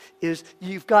flicker is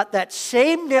you've got that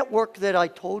same network that I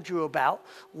told you about,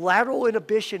 lateral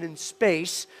inhibition in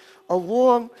space,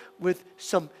 along with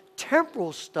some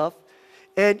temporal stuff,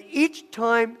 and each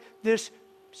time this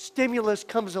stimulus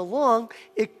comes along,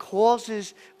 it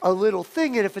causes a little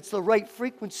thing, and if it's the right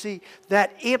frequency,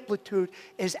 that amplitude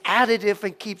is additive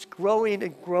and keeps growing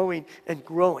and growing and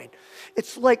growing.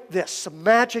 It's like this.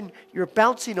 Imagine you're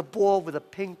bouncing a ball with a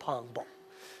ping pong ball,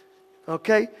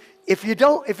 okay? If you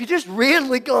just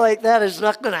randomly go like that, it's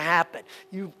not going to happen.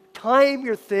 You time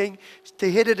your thing to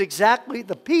hit it exactly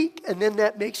the peak, and then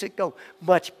that makes it go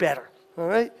much better, all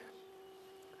right?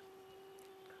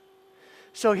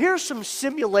 So here's some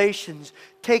simulations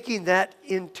taking that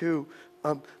into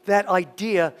that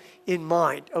idea in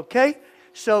mind, okay?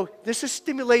 So this is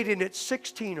stimulating at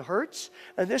 16 hertz,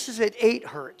 and this is at 8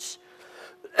 hertz.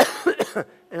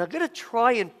 And I'm going to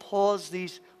try and pause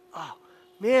these. Oh,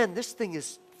 man, this thing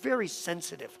is very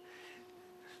sensitive.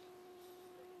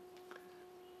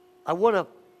 I want to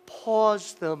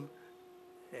pause them.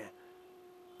 Yeah,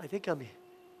 I think I'm...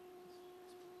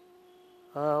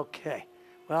 Okay.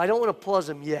 Well, I don't want to pause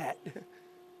them yet.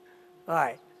 All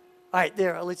right,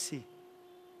 there, let's see.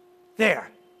 There.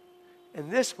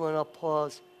 And this one I'll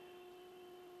pause.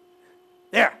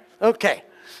 There, okay.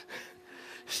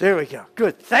 So there we go,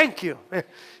 good, thank you.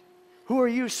 Who are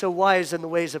you so wise in the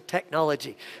ways of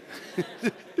technology?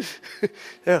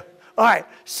 Yeah. All right,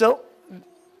 so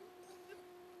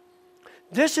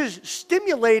this is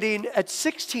stimulating at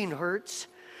 16 hertz.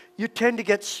 You tend to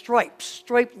get stripes,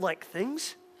 stripe-like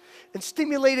things. And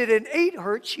stimulated at 8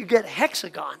 hertz, you get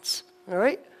hexagons, all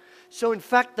right? So in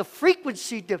fact, the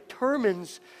frequency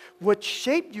determines what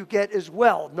shape you get as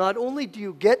well. Not only do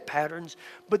you get patterns,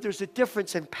 but there's a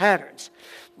difference in patterns.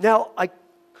 Now, I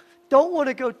don't want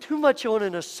to go too much on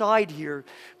an aside here,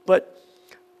 but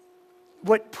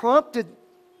what prompted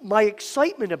my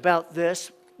excitement about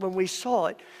this when we saw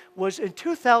it was in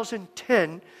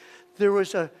 2010, there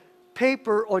was a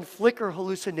paper on flicker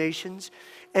hallucinations,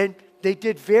 and they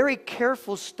did very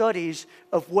careful studies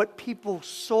of what people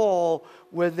saw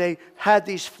when they had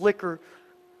these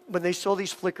when they saw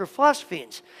these flicker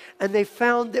phosphenes. And they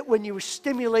found that when you were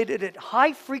stimulated at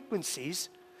high frequencies,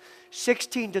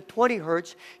 16 to 20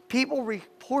 hertz, people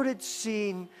reported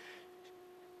seeing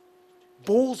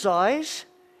bullseyes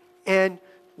and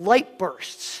light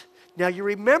bursts. Now you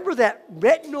remember that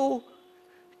retinal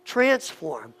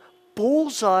transform,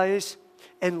 bullseyes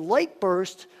and light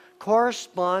bursts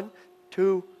correspond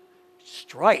to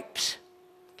stripes,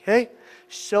 okay?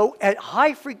 So at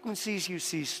high frequencies you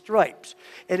see stripes,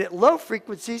 and at low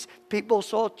frequencies people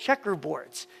saw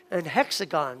checkerboards and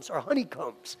hexagons or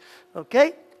honeycombs,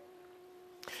 okay?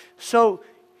 So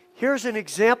here's an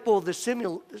example of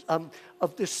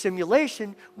the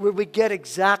simulation where we get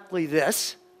exactly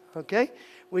this, okay?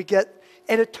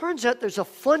 And it turns out there's a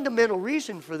fundamental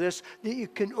reason for this that you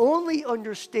can only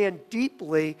understand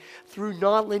deeply through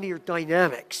nonlinear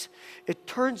dynamics. It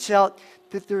turns out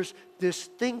that there's this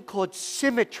thing called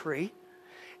symmetry,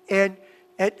 and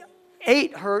at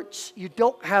 8 hertz you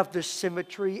don't have this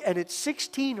symmetry, and at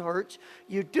 16 hertz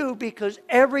you do, because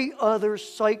every other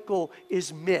cycle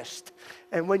is missed.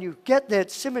 And when you get that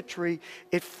symmetry,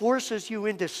 it forces you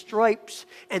into stripes,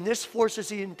 and this forces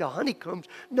you into honeycombs,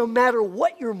 no matter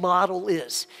what your model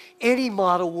is. Any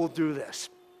model will do this.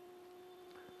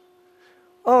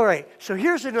 All right, so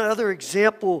here's another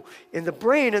example in the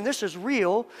brain, and this is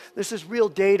real. This is real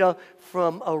data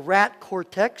from a rat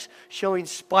cortex showing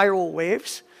spiral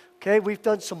waves. Okay, we've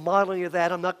done some modeling of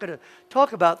that. I'm not going to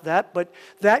talk about that, but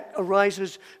that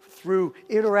arises through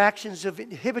interactions of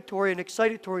inhibitory and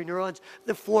excitatory neurons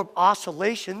that form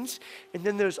oscillations, and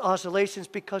then there's oscillations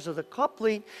because of the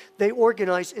coupling. They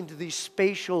organize into these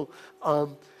spatial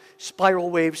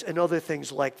spiral waves and other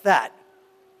things like that.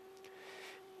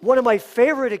 One of my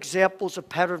favorite examples of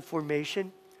pattern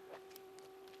formation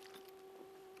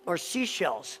are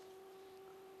seashells.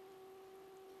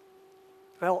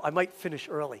 Well, I might finish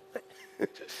early.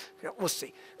 Yeah, we'll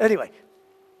see. Anyway,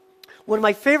 one of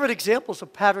my favorite examples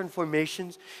of pattern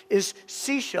formations is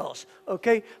seashells.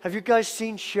 Okay, have you guys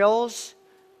seen shells?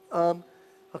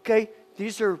 Okay,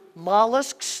 these are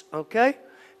mollusks. Okay,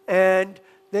 and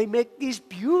they make these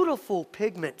beautiful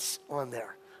pigments on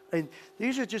there. And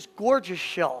these are just gorgeous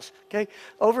shells, okay?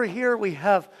 Over here we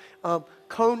have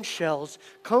cone shells.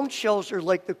 Cone shells are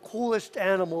like the coolest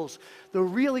animals. They're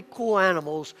really cool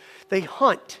animals. They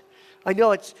hunt. I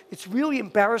know it's really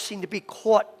embarrassing to be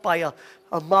caught by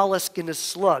a mollusk and a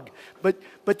slug,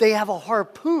 but they have a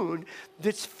harpoon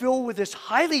that's filled with this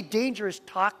highly dangerous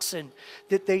toxin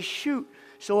that they shoot.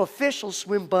 So a fish will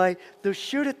swim by, they'll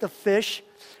shoot at the fish,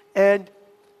 and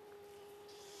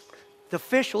the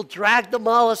fish will drag the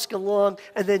mollusk along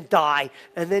and then die.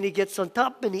 And then he gets on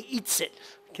top and he eats it.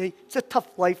 Okay? It's a tough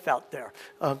life out there.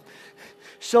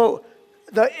 So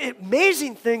the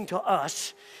amazing thing to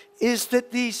us is that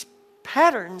these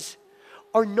patterns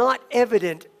are not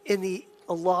evident in the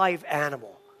alive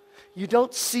animal. You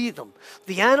don't see them.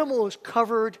 The animal is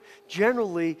covered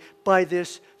generally by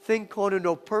this thing called an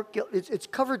operculum. It's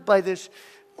covered by this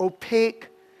opaque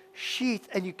sheath,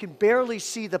 and you can barely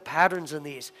see the patterns in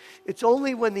these. It's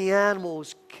only when the animal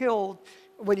is killed,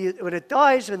 when it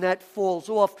dies and that falls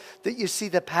off, that you see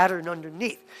the pattern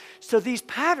underneath. So these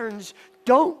patterns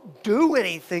don't do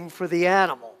anything for the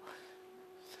animal.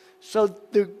 So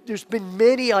there's been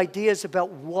many ideas about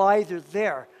why they're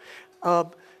there.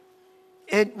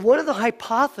 And one of the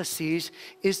hypotheses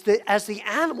is that as the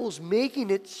animal's making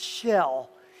its shell,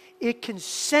 it can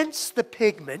sense the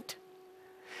pigment,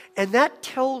 and that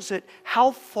tells it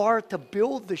how far to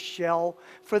build the shell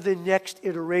for the next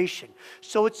iteration.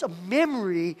 So it's a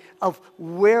memory of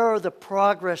where the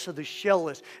progress of the shell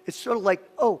is. It's sort of like,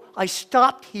 oh, I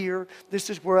stopped here. This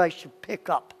is where I should pick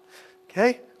up.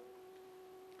 Okay?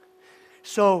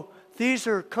 So these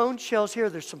are cone shells here.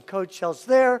 There's some cone shells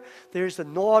there. There's the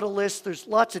nautilus. There's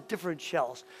lots of different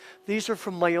shells. These are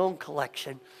from my own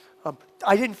collection.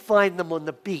 I didn't find them on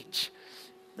the beach.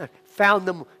 I found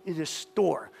them in a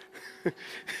store.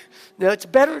 Now, it's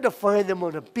better to find them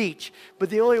on a beach, but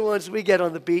the only ones we get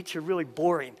on the beach are really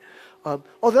boring.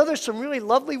 Although there's some really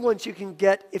lovely ones you can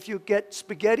get if you get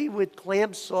spaghetti with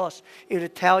clam sauce in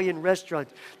Italian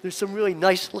restaurants. There's some really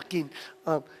nice-looking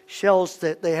shells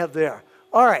that they have there.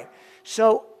 All right,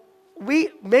 So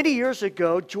many years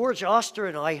ago, George Oster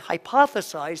and I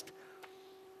hypothesized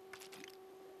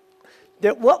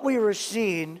that what we were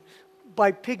seeing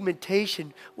by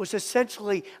pigmentation was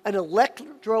essentially an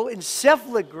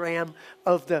electroencephalogram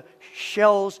of the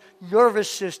shell's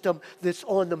nervous system that's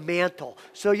on the mantle.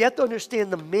 So you have to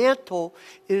understand the mantle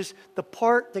is the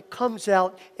part that comes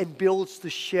out and builds the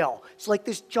shell. It's like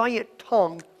this giant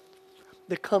tongue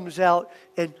that comes out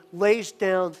and lays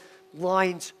down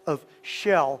lines of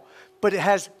shell. But it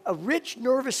has a rich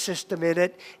nervous system in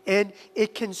it, and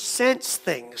it can sense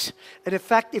things. And in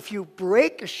fact, if you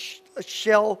break a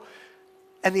shell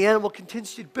and the animal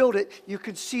continues to build it, you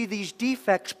can see these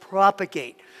defects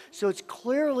propagate. So it's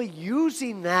clearly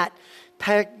using that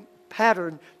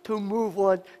pattern to move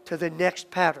on to the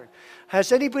next pattern.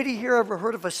 Has anybody here ever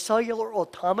heard of a cellular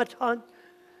automaton?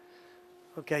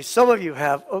 Okay, some of you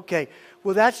have. Okay,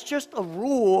 well, that's just a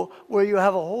rule where you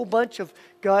have a whole bunch of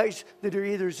guys that are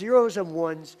either zeros and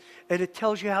ones, and it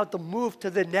tells you how to move to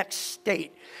the next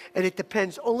state. And it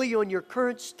depends only on your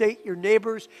current state, your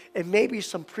neighbors, and maybe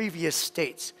some previous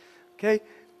states. Okay?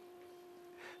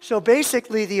 So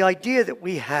basically, the idea that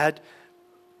we had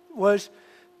was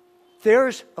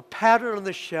there's a pattern on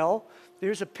the shell,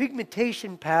 there's a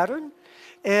pigmentation pattern,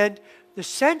 and the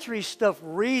sensory stuff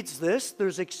reads this.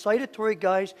 There's excitatory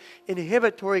guys,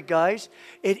 inhibitory guys.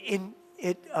 It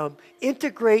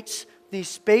integrates the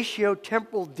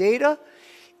spatio-temporal data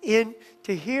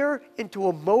into here, into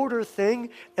a motor thing,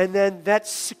 and then that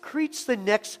secretes the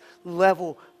next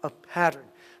level of pattern.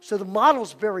 So the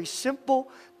model's very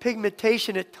simple.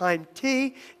 Pigmentation at time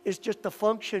t is just a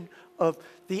function of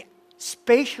the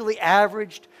spatially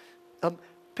averaged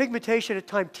pigmentation at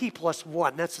time t plus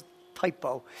 1. That's a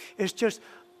typo. It's just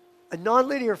a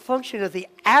nonlinear function of the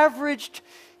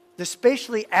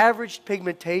spatially averaged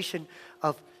pigmentation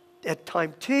at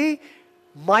time t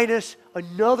minus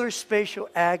another spatial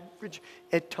average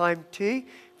at time t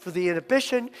for the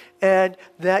inhibition, and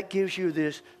that gives you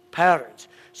these patterns.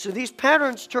 So these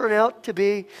patterns turn out to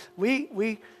be,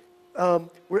 we're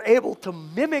able to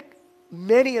mimic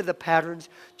many of the patterns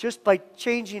just by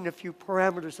changing a few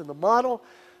parameters in the model.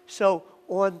 So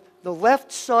on the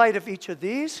left side of each of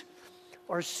these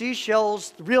are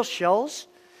seashells, real shells,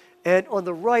 and on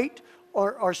the right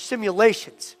are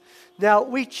simulations. Now,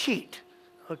 we cheat,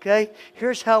 okay?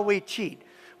 Here's how we cheat.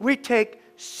 We take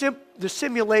the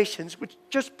simulations, which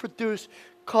just produce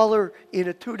color in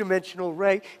a two-dimensional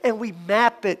array, and we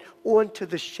map it onto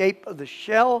the shape of the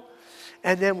shell,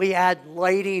 and then we add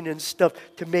lighting and stuff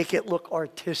to make it look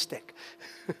artistic.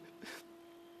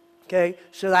 Okay,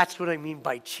 so that's what I mean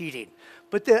by cheating.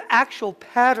 But the actual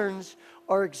patterns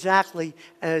are exactly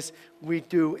as we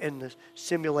do in the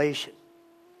simulation.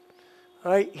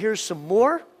 All right, here's some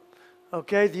more.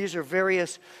 Okay, these are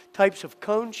various types of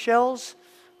cone shells.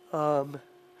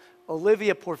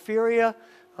 Olivia porphyria,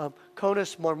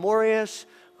 Conus marmoreus,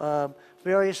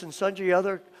 various and sundry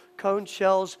other cone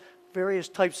shells, various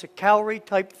types of cowrie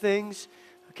type things.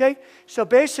 Okay, so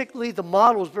basically the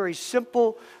model is very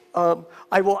simple.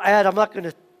 I will add, I'm not going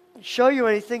to show you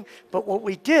anything, but what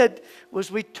we did was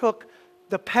we took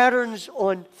the patterns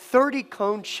on 30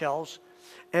 cone shells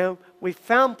and we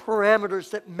found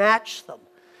parameters that matched them.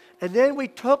 And then we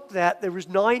took that, there was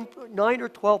nine or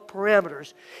 12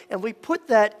 parameters, and we put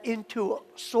that into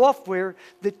software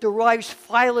that derives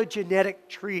phylogenetic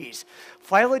trees.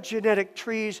 Phylogenetic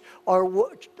trees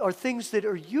are things that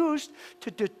are used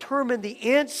to determine the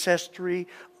ancestry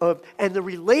of and the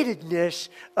relatedness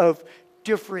of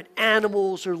different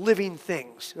animals or living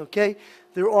things, okay?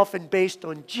 They're often based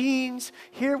on genes.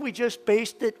 Here we just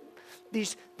based it,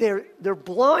 they're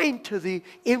blind to the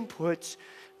inputs,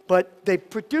 but they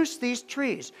produce these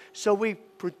trees. So we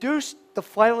produced the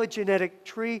phylogenetic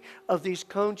tree of these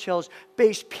cone shells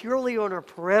based purely on our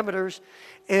parameters,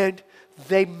 and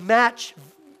they match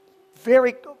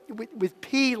with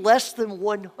p less than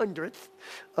 1/100th.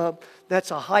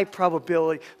 That's a high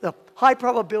probability. The high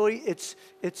probability,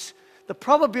 the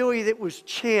probability that it was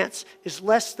chance is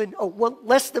less than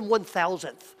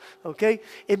 1,000th. Okay,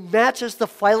 it matches the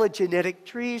phylogenetic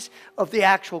trees of the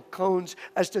actual cones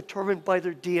as determined by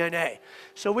their DNA.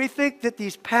 So we think that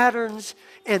these patterns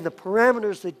and the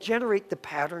parameters that generate the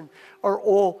pattern are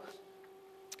all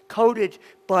coded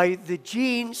by the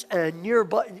genes, and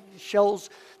nearby shells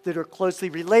that are closely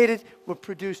related will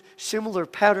produce similar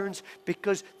patterns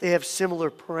because they have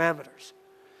similar parameters.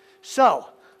 So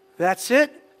that's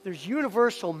it. There's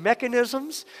universal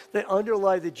mechanisms that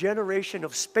underlie the generation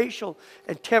of spatial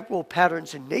and temporal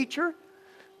patterns in nature.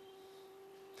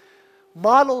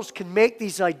 Models can make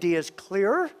these ideas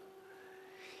clearer.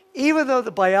 even though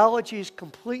the biology is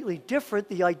completely different,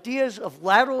 the ideas of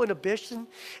lateral inhibition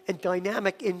and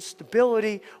dynamic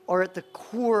instability are at the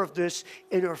core of this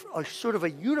in a sort of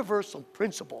a universal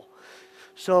principle.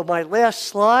 So my last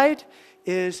slide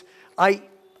is I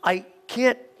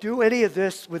can't do any of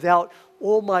this without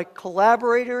all my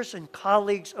collaborators and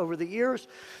colleagues over the years.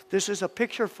 This is a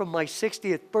picture from my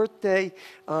 60th birthday.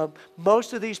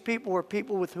 Most of these people were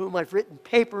people with whom I've written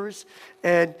papers,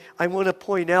 and I want to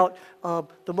point out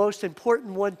the most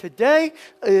important one today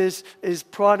is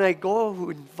Pranay Goel, who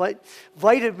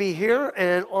invited me here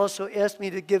and also asked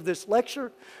me to give this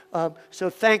lecture.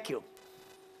 So thank you.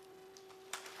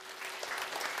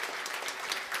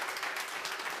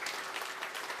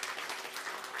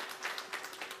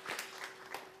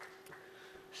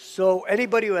 So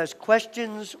anybody who has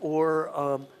questions or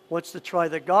wants to try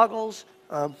the goggles.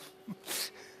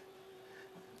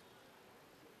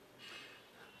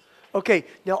 Okay,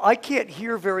 now I can't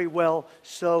hear very well,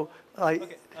 so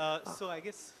Okay, so I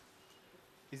guess,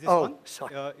 is this Oh, on?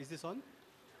 sorry. Is this on?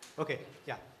 Okay,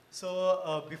 yeah.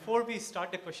 So before we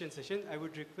start the question session, I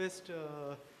would request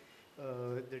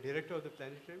the director of the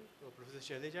Planetarium, Professor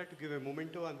Shailaja, to give a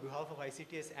memento on behalf of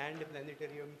ICTS and the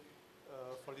Planetarium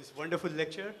for this wonderful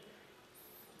lecture.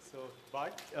 So,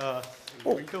 Bart, a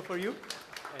memento for you.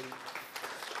 And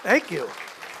thank you.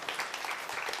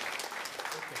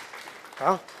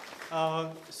 okay.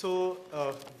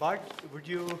 Bart, would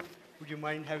you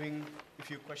mind having a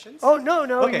few questions? Oh, no,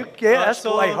 Okay. you can ask.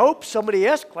 Well, I hope somebody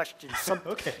asks questions.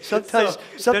 Okay.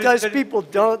 Sometimes people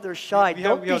don't, they're shy. We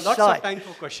Don't be have lots shy. of time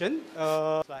for question.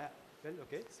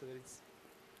 Okay, so it's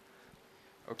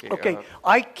Okay,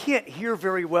 I can't hear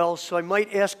very well, so I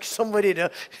might ask somebody to,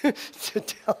 to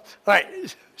tell. All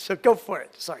right, so go for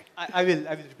it. Sorry. I will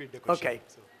repeat the question. Okay.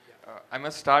 So, yeah. I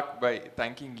must start by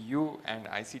thanking you and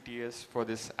ICTS for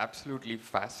this absolutely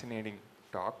fascinating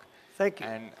talk. Thank you.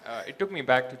 And it took me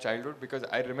back to childhood because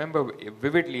I remember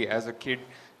vividly as a kid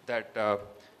that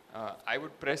I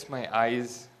would press my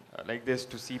eyes like this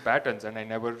to see patterns, and I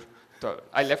never thought,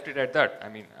 I left it at that. I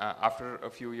mean, after a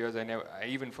few years, I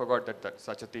even forgot that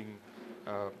such a thing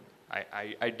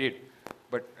I did.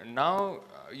 But now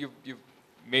you've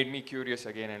made me curious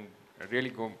again and really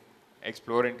go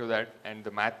explore into that and the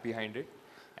math behind it.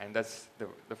 And that's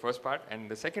the first part. And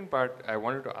the second part I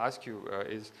wanted to ask you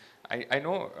is, I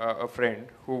know a friend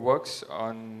who works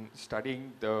on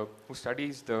who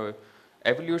studies the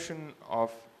evolution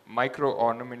of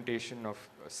micro-ornamentation of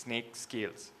snake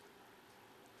scales.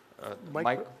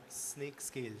 Snake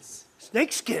scales.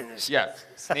 Snake skins. Yeah,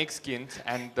 snake skins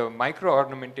and the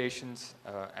micro-ornamentations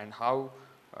and how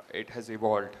it has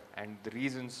evolved and the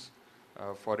reasons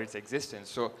for its existence.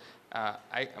 So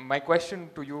my question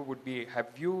to you would be, have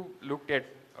you looked at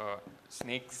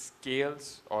snake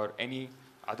scales or any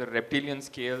other reptilian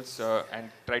scales and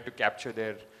tried to capture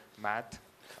their math?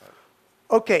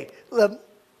 Okay,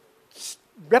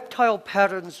 reptile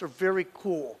patterns are very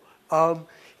cool.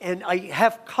 And I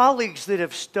have colleagues that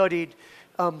have studied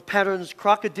patterns,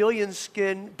 crocodilian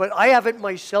skin, but I haven't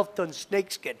myself done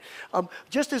snake skin.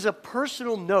 Just as a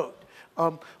personal note,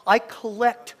 I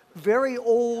collect very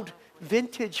old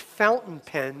vintage fountain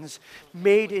pens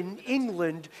made in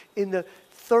England in the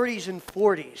 30s and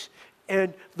 40s.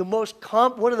 And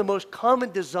one of the most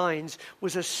common designs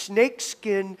was a snake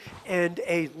skin and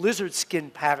a lizard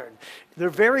skin pattern. They're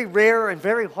very rare and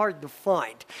very hard to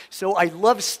find. So I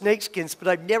love snake skins, but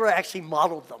I've never actually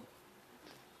modeled them.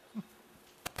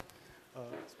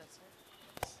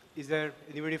 Is there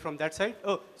anybody from that side?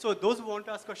 Oh, so those who want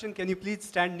to ask question, can you please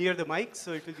stand near the mic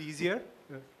so it will be easier?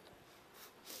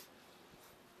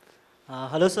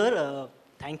 Hello, sir.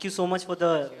 Thank you so much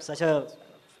for such a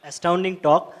astounding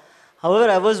talk.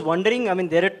 However, I was wondering, I mean,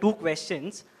 there are two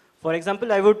questions. For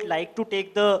example, I would like to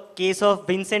take the case of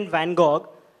Vincent van Gogh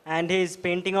and his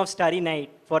painting of Starry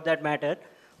Night, for that matter.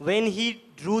 When he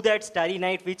drew that Starry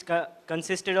Night, which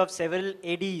consisted of several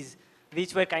ADs,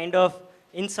 which were kind of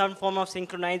in some form of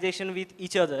synchronization with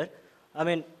each other, I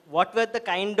mean, what were the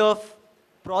kind of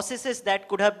processes that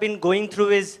could have been going through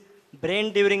his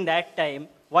brain during that time?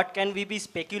 What can we be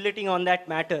speculating on that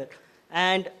matter?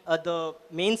 And the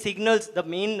main signals, the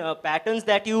main patterns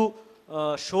that you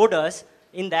showed us,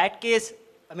 in that case,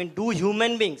 I mean,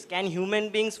 can human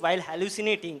beings, while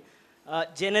hallucinating,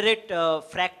 generate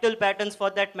fractal patterns for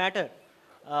that matter?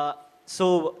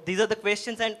 So these are the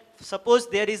questions, and suppose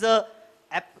there is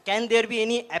can there be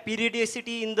any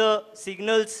aperiodicity in the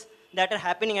signals that are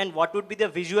happening, and what would be the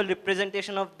visual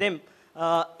representation of them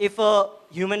if a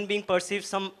human being perceives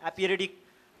some aperiodic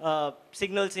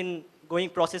signals in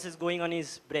processes going on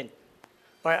his brain?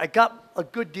 All right, I got a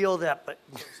good deal of that, but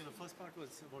So the first part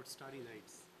was about Starry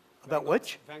Nights. About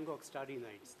which? Van Gogh Starry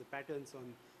Nights, the patterns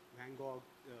on Van Gogh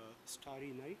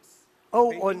Starry Nights.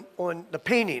 Oh, painting. on the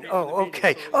painting. The Oh, painting.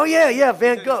 okay. So Oh, is yeah, there- yeah, is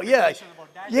Van there Gogh, any yeah. speculation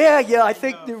about that? Yeah, yeah, I And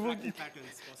think the there would. fractal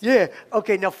patterns possible? Yeah,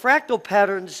 okay, now fractal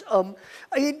patterns, I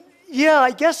mean, yeah,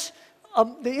 I guess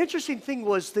the interesting thing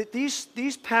was that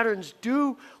these patterns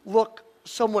do look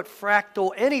somewhat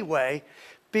fractal anyway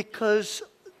because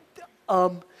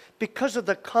of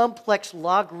the complex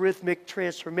logarithmic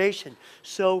transformation.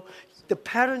 So the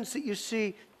patterns that you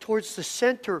see towards the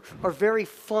center are very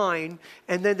fine,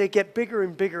 and then they get bigger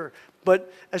and bigger.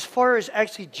 But as far as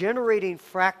actually generating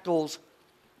fractals,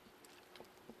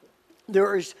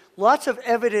 there is lots of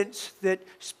evidence that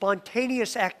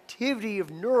spontaneous activity of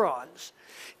neurons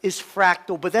is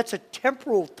fractal, but that's a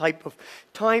temporal type of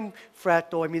time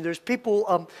fractal. I mean, there's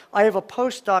people, I have a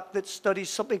postdoc that studies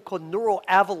something called neural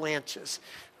avalanches,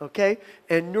 okay?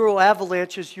 And neural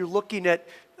avalanches, you're looking at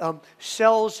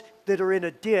cells that are in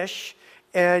a dish,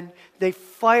 and they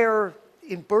fire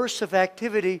in bursts of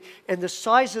activity, and the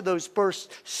size of those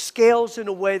bursts scales in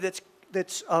a way that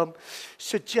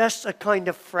suggests a kind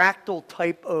of fractal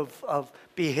type of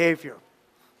behavior.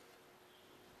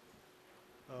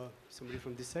 Somebody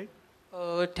from this side?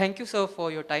 Thank you, sir,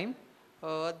 for your time.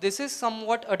 This is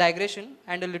somewhat a digression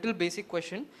and a little basic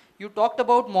question. You talked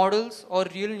about models or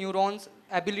real neurons'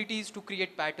 abilities to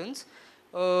create patterns.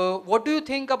 What do you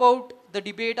think about the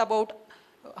debate about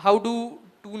how do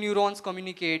two neurons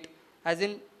communicate? As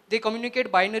in, they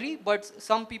communicate binary, but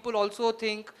some people also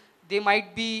think they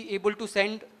might be able to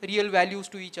send real values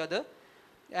to each other.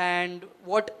 And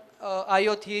what are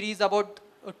your theories about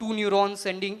two neurons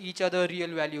sending each other real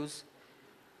values?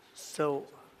 So,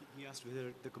 He asked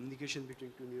whether the communication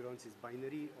between two neurons is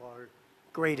binary or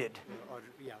graded. On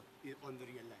the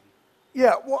real line.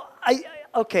 Yeah, well,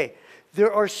 okay,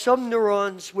 there are some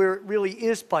neurons where it really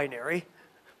is binary,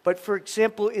 but for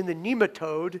example, in the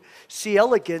nematode, C.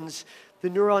 elegans, the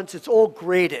neurons, it's all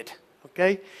graded,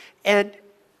 okay? And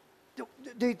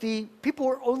the people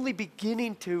are only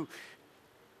beginning to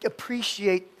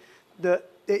appreciate the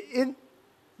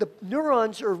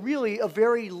neurons are really a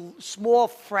very small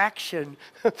fraction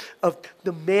of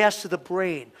the mass of the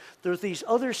brain. There's these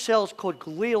other cells called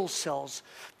glial cells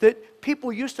that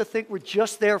people used to think were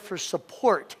just there for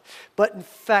support. But in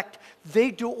fact, they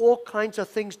do all kinds of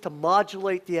things to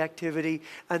modulate the activity,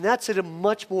 and that's at a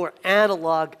much more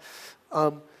analog,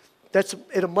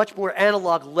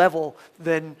 level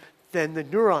than the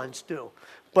neurons do.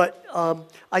 But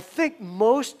I think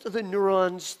most of the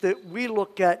neurons that we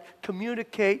look at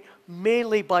communicate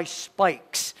mainly by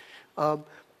spikes.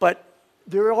 But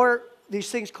there are these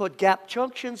things called gap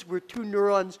junctions where two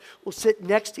neurons will sit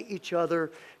next to each other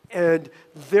and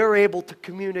they're able to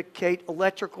communicate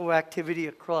electrical activity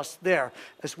across there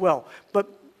as well. But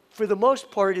for the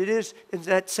most part, it is, in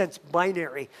that sense,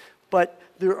 binary. But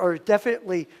there are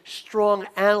definitely strong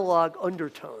analog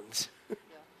undertones.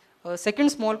 Second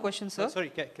small question, sir. Sorry,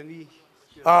 can we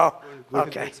Oh, go to the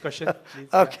okay. next question, please?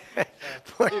 Okay.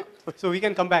 So we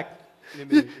can come back in a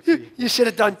minute. You should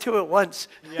have done two at once.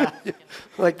 Yeah.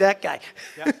 Like that guy.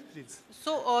 Yeah, please.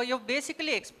 So you've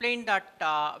basically explained that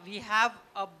we have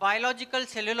a biological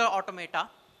cellular automata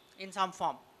in some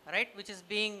form, right, which is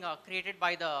being created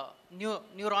by the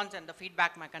neurons and the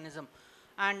feedback mechanism.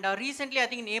 And recently, I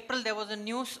think in April, there was a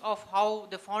news of how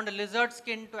they found a lizard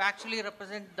skin to actually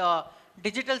represent the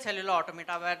digital cellular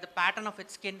automata, where the pattern of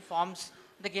its skin forms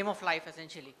the game of life,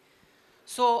 essentially.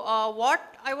 So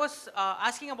what I was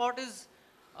asking about is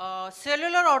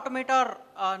cellular automata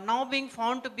are now being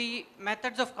found to be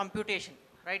methods of computation,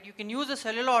 right? You can use a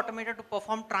cellular automata to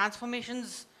perform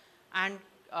transformations and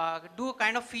do a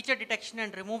kind of feature detection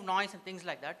and remove noise and things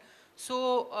like that.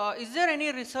 So is there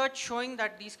any research showing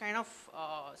that these kind of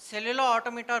cellular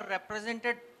automata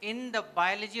represented in the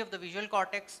biology of the visual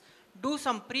cortex do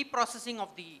some pre-processing of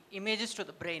the images to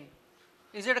the brain?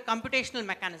 Is it a computational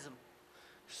mechanism?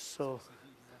 So,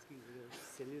 He's asking whether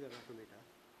cellular automata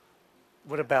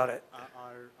what about it?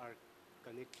 are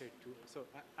connected to. So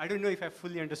I don't know if I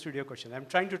fully understood your question. I'm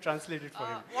trying to translate it for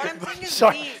him. What I'm saying is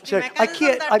Sorry, the sorry, I mechanism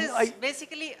can't- that I- is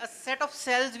basically a set of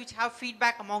cells which have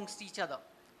feedback amongst each other,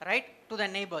 right, to their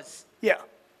neighbors. Yeah.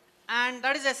 And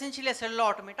that is essentially a cellular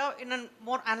automata in a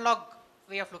more analog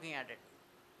way of looking at it,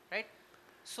 right?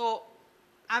 So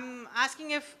I'm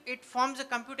asking if it forms a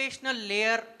computational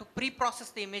layer to pre-process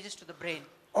the images to the brain.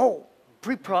 Oh,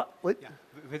 what? Yeah,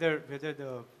 whether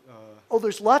the Oh,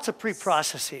 there's lots of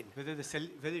pre-processing. whether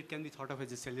it can be thought of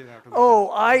as a cellular automata.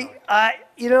 Oh,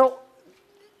 you know,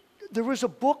 there was a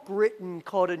book written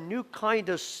called A New Kind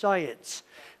of Science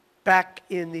back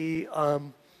in the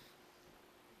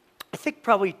I think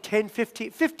probably 10,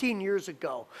 15 years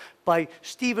ago by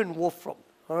Stephen Wolfram,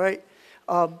 all right?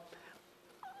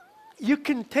 You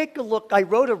can take a look. I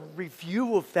wrote a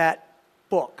review of that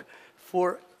book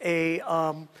for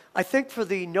I think for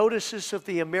the Notices of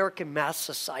the American Math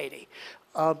Society.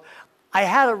 I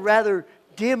had a rather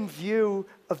dim view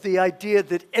of the idea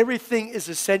that everything is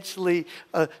essentially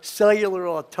a cellular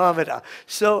automata.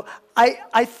 So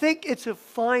I think it's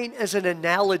fine as an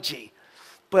analogy,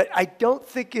 but I don't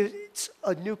think it's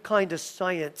a new kind of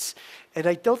science, and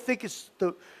I don't think it's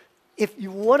if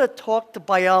you want to talk to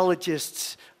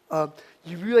biologists,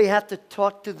 you really have to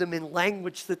talk to them in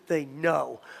language that they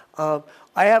know.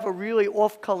 I have a really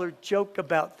off-color joke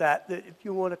about that if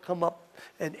you want to come up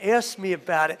and ask me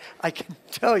about it, I can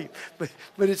tell you.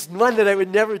 But it's one that I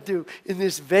would never do in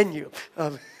this venue.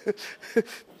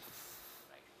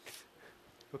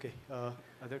 Okay,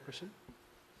 other question?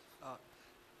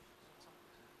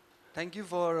 Thank you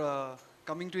for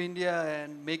coming to India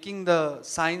and making the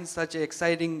science such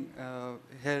exciting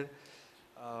here.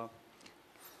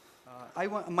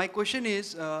 My question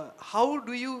is, how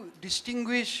do you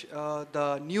distinguish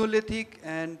the Neolithic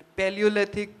and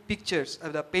Paleolithic pictures,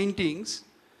 the paintings?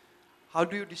 How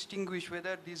do you distinguish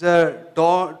whether these are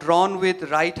drawn with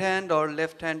right hand or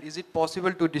left hand? Is it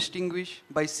possible to distinguish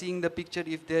by seeing the picture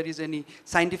if there is any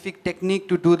scientific technique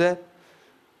to do that?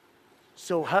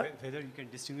 So how, whether you can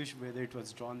distinguish whether it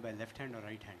was drawn by left hand or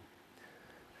right hand?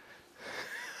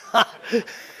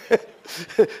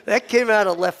 that came out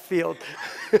of left field.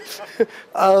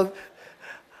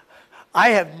 I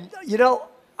have,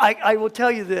 I will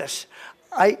tell you this.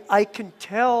 I can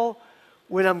tell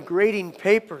when I'm grading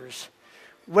papers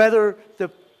whether it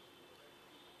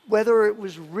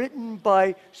was written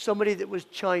by somebody that was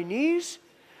Chinese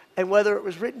and whether it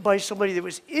was written by somebody that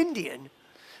was Indian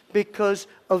because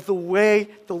of the way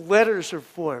the letters are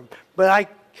formed. But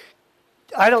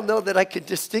I don't know that I can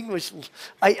distinguish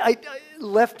I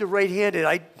left or right-handed.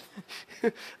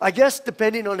 I guess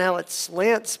depending on how it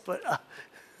slants, but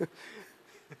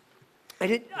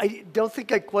I don't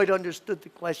think I quite understood the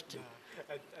question.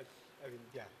 I mean,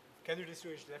 yeah. Can you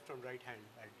distinguish left from right hand?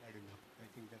 I don't know. I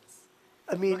think that's...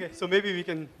 I mean... Okay, so maybe we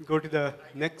can go to the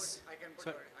next... I can put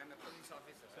I'm a police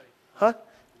officer. Huh?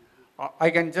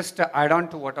 I can just add on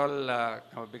to what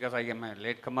all, because I am a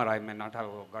latecomer, I may not have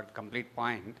got complete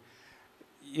point.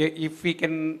 If we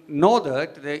can know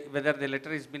that whether the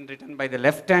letter has been written by the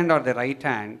left hand or the right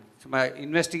hand, from an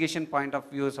investigation point of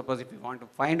view, suppose if you want to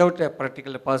find out a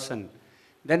particular person,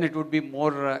 then it would be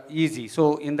more easy.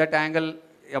 So in that angle,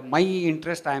 my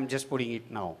interest, I am just putting it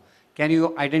now. Can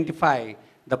you identify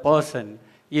the person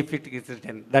if it is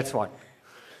written? That's what.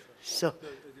 So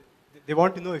they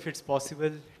want to know if it's possible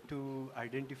to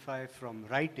identify from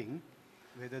writing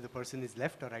whether the person is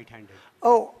left or right-handed.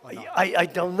 Oh, I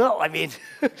don't know. I mean,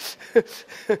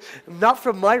 not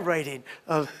from my writing.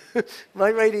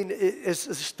 My writing is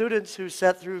students who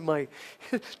sat through my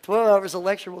 12 hours of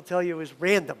lecture will tell you is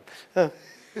random.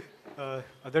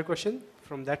 Other question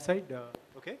from that side?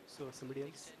 Okay, so somebody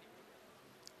else?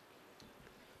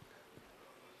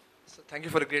 So thank you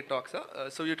for a great talk, sir.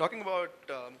 So you're talking about,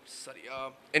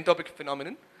 entropic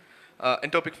phenomenon,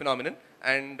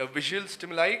 and visual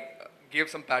stimuli gave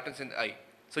some patterns in the eye.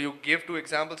 So you gave two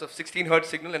examples of 16 hertz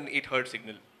signal and 8 hertz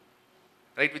signal,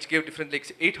 right? Which gave different,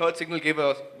 like 8 hertz signal gave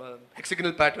a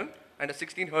hexagonal pattern, and a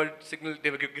 16 hertz signal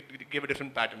gave a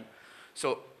different pattern.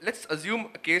 So let's assume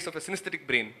a case of a synesthetic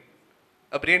brain,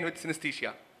 a brain with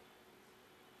synesthesia.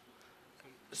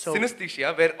 So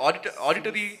synesthesia, where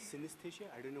auditory... Synesthesia?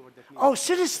 I don't know what that means. Oh,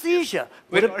 synesthesia.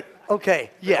 Okay,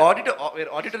 yeah.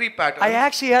 Where auditory patterns... I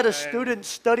actually had a student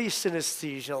study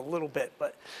synesthesia a little bit,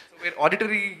 but... So where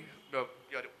auditory,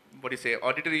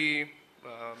 auditory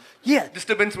yeah.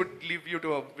 disturbance would lead you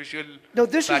to a visual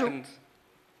patterns.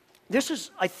 This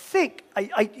is, I think,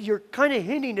 you're kind of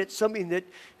hinting at something that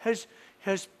has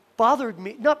bothered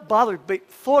me, not bothered, but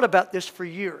thought about this for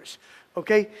years,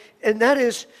 okay? And that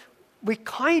is, we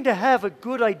kind of have a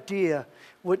good idea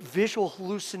what visual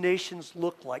hallucinations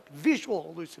look like, visual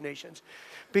hallucinations,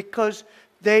 because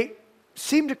they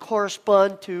seem to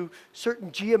correspond to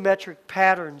certain geometric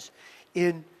patterns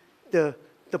in the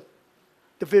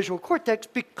visual cortex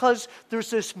because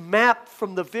there's this map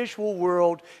from the visual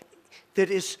world that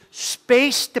is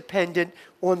space dependent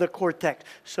on the cortex.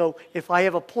 So if I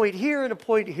have a point here and a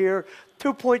point here,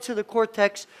 2 points of the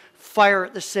cortex fire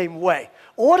it the same way.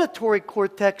 Auditory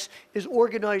cortex is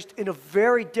organized in a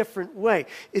very different way.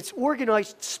 It's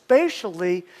organized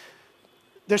spatially.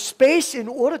 The space in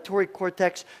auditory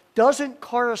cortex doesn't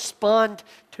correspond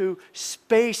to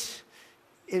space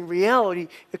in reality.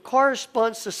 It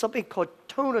corresponds to something called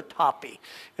tonotopy.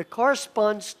 It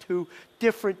corresponds to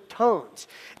different tones.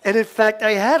 And in fact,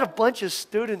 I had a bunch of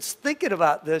students thinking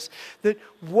about this, that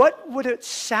what would it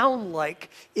sound like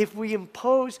if we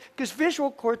impose, because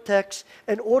visual cortex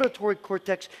and auditory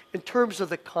cortex, in terms of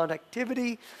the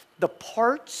connectivity, the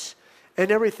parts,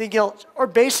 and everything else, are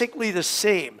basically the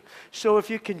same. So if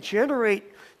you can generate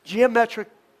geometric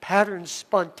patterns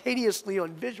spontaneously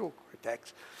on visual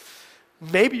cortex,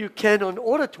 maybe you can on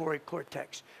auditory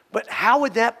cortex. But how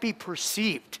would that be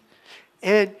perceived?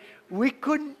 And we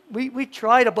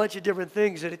tried a bunch of different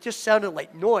things, and it just sounded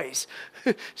like noise.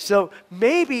 So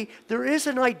maybe there is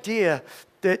an idea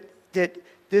that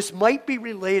this might be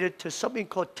related to something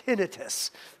called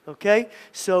tinnitus, okay?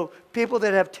 So people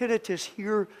that have tinnitus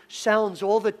hear sounds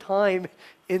all the time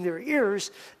in their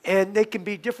ears, and they can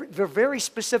be different, they're very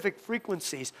specific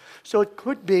frequencies. So it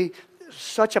could be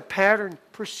such a pattern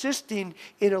persisting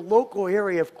in a local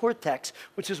area of cortex,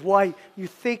 which is why you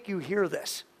think you hear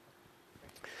this.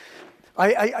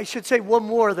 I should say one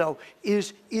more, though,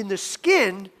 is in the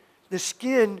skin,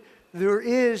 there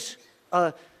is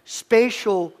a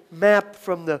spatial map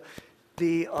from the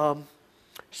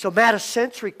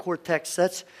somatosensory cortex.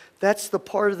 That's the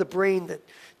part of the brain that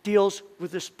deals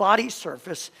with this body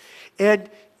surface. And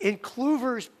in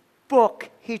Kluver's book,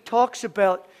 he talks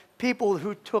about people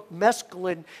who took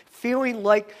mescaline feeling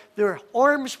like their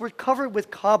arms were covered with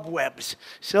cobwebs.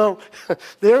 So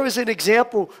there was an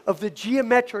example of the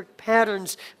geometric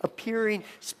patterns appearing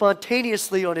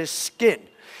spontaneously on his skin.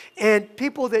 And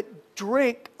people that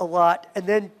drink a lot and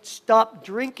then stop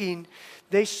drinking,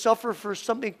 they suffer for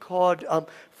something called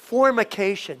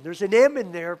formication. There's an M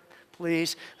in there,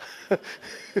 please.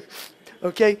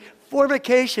 Okay?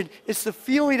 Formication is the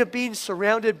feeling of being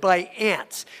surrounded by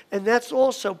ants, and that's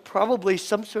also probably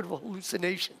some sort of a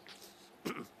hallucination.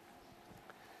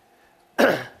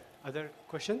 Other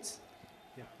questions?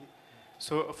 Yeah.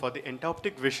 So for the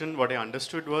entoptic vision, what I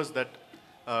understood was that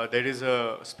there is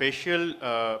a spatial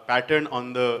pattern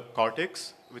on the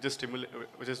cortex, which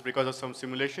is because of some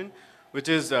simulation, which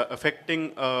is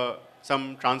affecting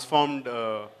some transformed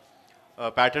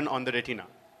pattern on the retina.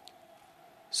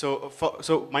 So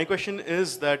my question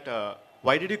is that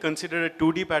why did you consider a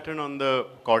 2D pattern on the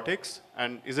cortex,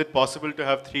 and is it possible to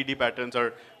have 3D patterns,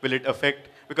 or will it affect,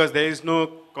 because there is no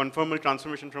conformal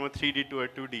transformation from a 3D to a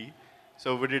 2D,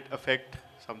 so would it affect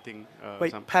something?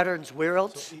 Wait, patterns where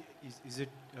else? So is it,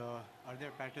 are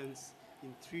there patterns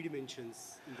in 3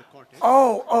 dimensions in the cortex?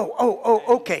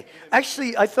 Okay.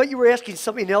 Actually, I thought you were asking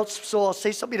something else, so I'll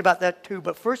say something about that too.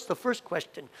 But first, the first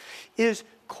question is,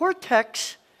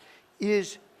 cortex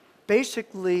is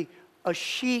basically a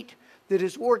sheet that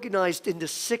is organized into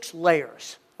 6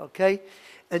 layers, okay?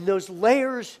 And those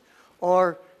layers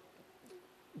are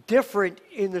different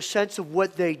in the sense of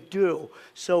what they do.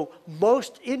 So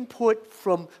most input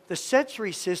from the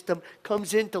sensory system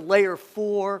comes into layer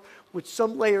 4, with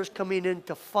some layers coming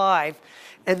into 5.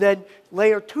 And then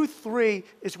layer 2, 3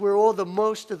 is where all the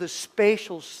most of the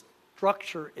spatial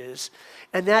structure is,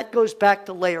 and that goes back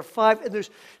to layer 5. And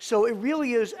so it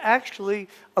really is actually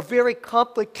a very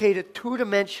complicated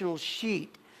 2-dimensional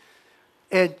sheet.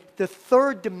 And the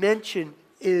 3rd dimension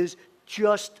is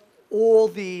just all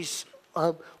these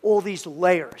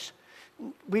layers.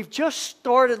 We've just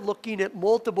started looking at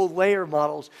multiple layer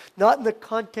models, not in the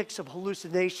context of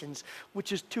hallucinations,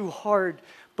 which is too hard,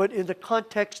 but in the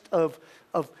context of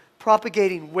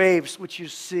propagating waves, which you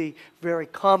see very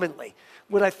commonly.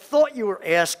 What I thought you were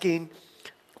asking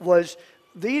was,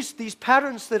 these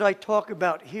patterns that I talk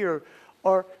about here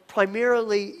are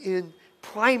primarily in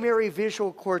primary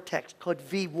visual cortex, called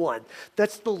V1.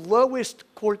 That's the lowest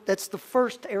that's the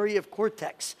first area of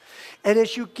cortex. And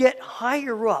as you get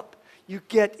higher up, you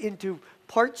get into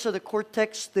parts of the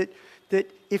cortex that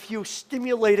if you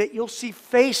stimulate it, you'll see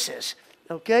faces,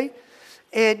 okay?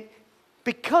 And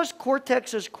because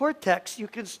cortex is cortex, you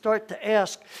can start to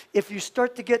ask, if you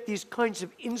start to get these kinds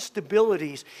of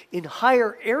instabilities in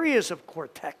higher areas of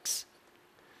cortex,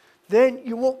 then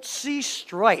you won't see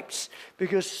stripes,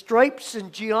 because stripes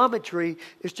in geometry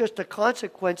is just a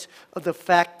consequence of the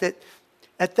fact that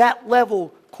at that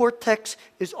level, cortex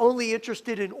is only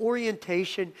interested in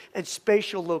orientation and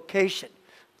spatial location,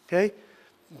 okay?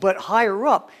 But higher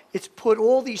up, it's put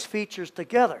all these features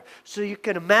together. So you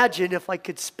can imagine, if I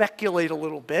could speculate a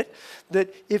little bit,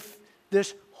 that if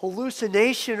this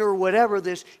hallucination or whatever,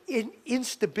 this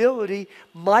instability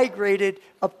migrated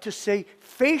up to, say,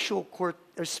 facial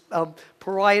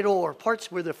parietal, or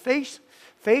parts where the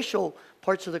facial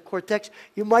parts of the cortex,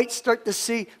 you might start to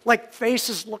see like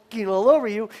faces looking all over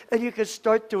you, and you can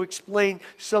start to explain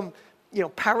some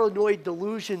paranoid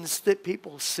delusions that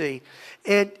people see.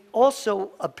 And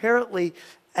also, apparently,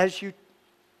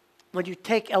 when you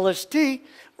take LSD,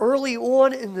 early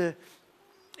on in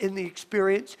the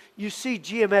experience, you see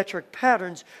geometric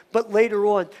patterns, but later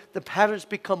on, the patterns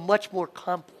become much more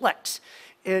complex.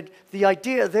 And the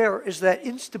idea there is that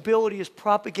instability is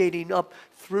propagating up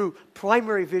through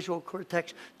primary visual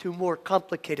cortex to more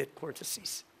complicated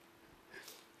cortices.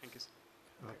 Thank you, sir.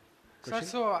 Sir,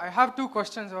 so I have two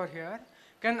questions over here.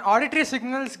 Can auditory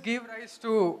signals give rise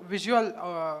to visual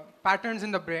patterns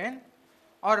in the brain,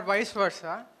 or vice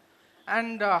versa?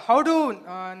 And how do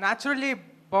naturally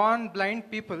born blind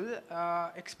people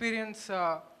experience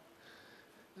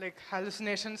like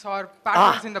hallucinations or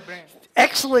patterns in the brain?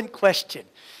 Excellent question.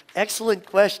 Excellent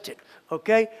question.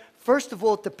 Okay? First of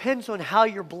all, it depends on how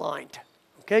you're blind.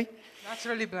 Okay?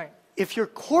 Naturally blind. If you're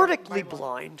cortically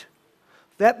blind,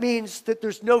 that means that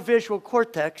there's no visual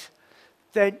cortex,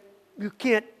 then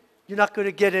you're not going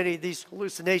to get any of these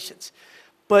hallucinations.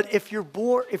 But if you're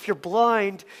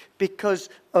blind because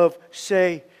of,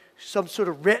 say, some sort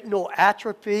of retinal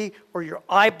atrophy or your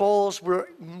eyeballs were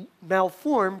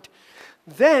malformed,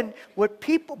 then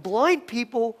blind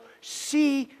people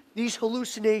see these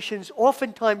hallucinations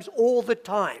oftentimes all the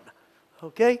time.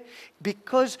 Okay?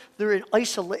 Because they're in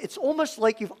isolation. It's almost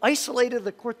like you've isolated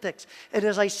the cortex. And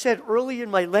as I said early in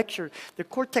my lecture, the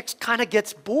cortex kind of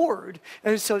gets bored,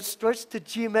 and so it starts to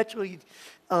geometrically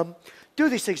do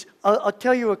these things. I'll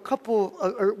tell you a couple,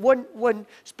 or one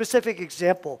specific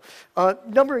example. A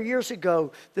number of years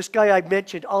ago, this guy I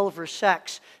mentioned, Oliver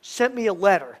Sacks, sent me a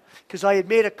letter because I had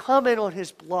made a comment on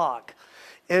his blog.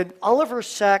 And Oliver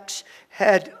Sacks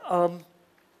had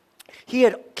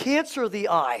cancer of the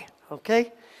eye.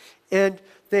 Okay? And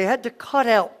they had to cut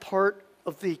out part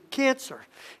of the cancer.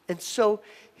 And so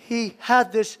he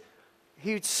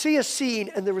would see a scene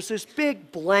and there was this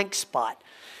big blank spot.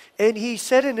 And he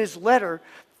said in his letter,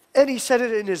 and he said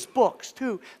it in his books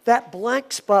too, that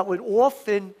blank spot would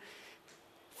often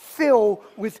fill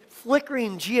with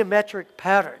flickering geometric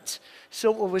patterns. So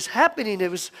what was happening,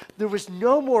 there was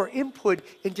no more input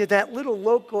into that little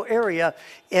local area,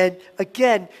 and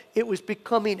again, it was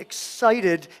becoming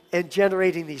excited and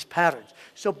generating these patterns.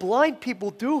 So blind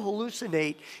people do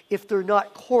hallucinate if they're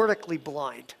not cortically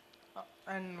blind.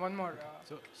 And one more.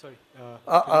 Sorry.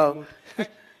 Uh-oh.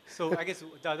 So I guess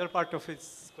the other part of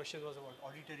his question was about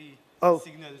auditory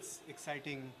signals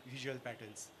exciting visual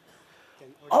patterns.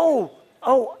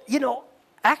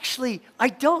 Actually, I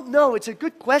don't know. It's a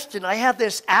good question. I have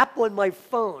this app on my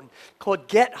phone called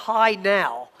Get High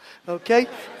Now, okay?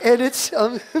 And it's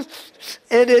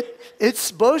it's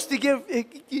supposed to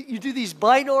you do these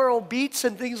binaural beats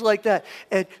and things like that.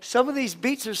 And some of these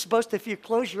beats are supposed to, if you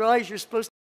close your eyes, you're supposed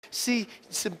to see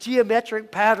some geometric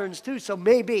patterns too. So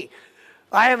maybe.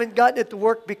 I haven't gotten it to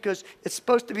work because it's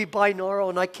supposed to be binaural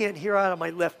and I can't hear out of my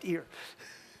left ear.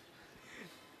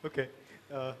 Okay.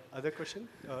 Other question?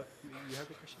 You have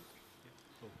a question?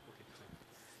 Yeah. Oh,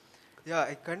 okay.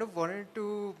 Yeah, I kind of wanted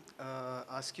to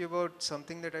ask you about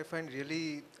something that I find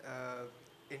really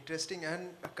interesting and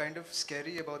kind of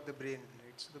scary about the brain.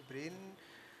 Right? So the brain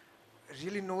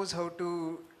really knows how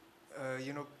to,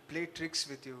 play tricks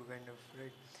with you, kind of,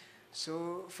 right?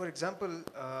 So, for example,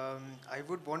 I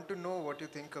would want to know what you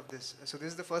think of this. So this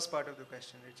is the first part of the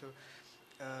question, right? So,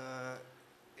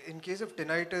 in case of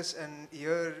tinnitus and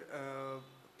ear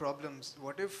problems,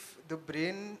 what if the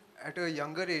brain at a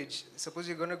younger age, suppose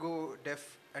you're going to go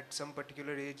deaf at some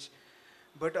particular age,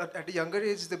 but at a younger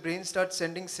age, the brain starts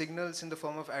sending signals in the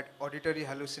form of auditory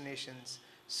hallucinations.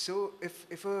 So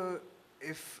if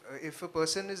a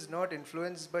person is not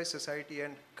influenced by society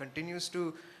and continues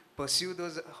to pursue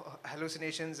those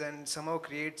hallucinations and somehow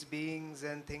creates beings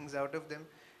and things out of them,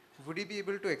 would he be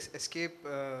able to escape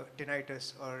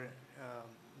tinnitus or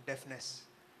deafness?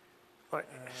 Sorry.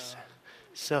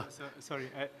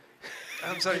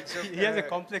 I'm sorry. So, he has a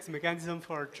complex mechanism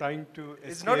for trying to escape.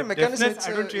 It's not a mechanism.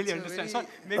 I don't really understand. So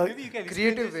maybe you can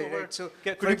explain creative this way, over. right? So,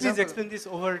 could you please explain this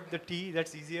over the tea?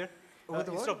 That's easier. Over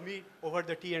the instead what? of me over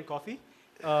the tea and coffee.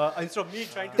 Instead of me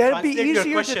trying to That'd be translate your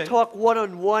easier question. to talk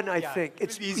one-on-on, I think.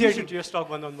 It's easier to just talk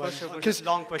one-on-one. Because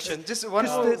long question. Just one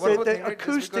more the thing, right?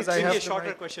 acoustics- Because I Maybe have a shorter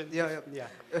mic. question. Yeah.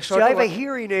 A See, shorter I have a one.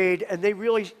 hearing aid, and they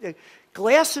really,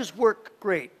 glasses work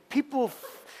great. People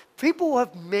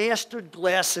have mastered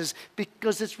glasses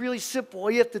because it's really simple.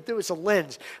 All you have to do is a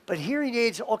lens. But hearing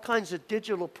aids, all kinds of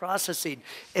digital processing.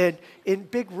 And in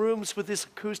big rooms with this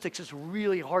acoustics, it's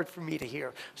really hard for me to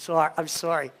hear. So I'm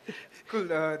sorry. Cool.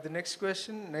 The next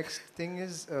thing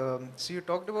is, so you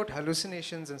talked about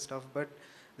hallucinations and stuff, but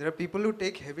there are people who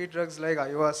take heavy drugs like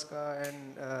ayahuasca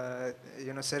and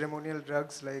you know, ceremonial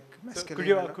drugs like So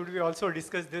mescaline. could we also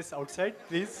discuss this outside,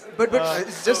 please? But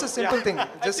it's just a simple thing.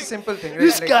 Just a simple thing. Right?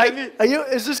 This Like, guy,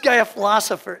 is this guy a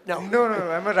philosopher? No. No,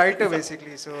 I'm a writer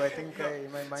basically. So I think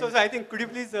my mind. So I think could you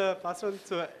please pass on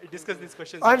to discuss these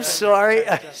questions? I'm sorry.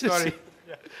 Sorry.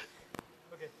 Yeah.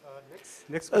 Okay.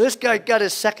 Next Oh, question. this guy got a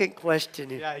second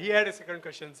question. Yeah, he had a second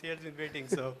question. He has been waiting.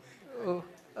 So.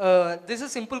 This is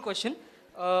a simple question.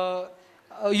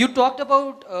 You talked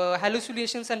about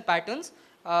hallucinations and patterns.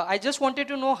 I just wanted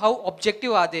to know how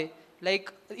objective are they?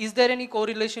 Like, is there any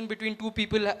correlation between two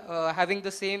people having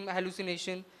the same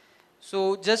hallucination?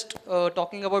 So just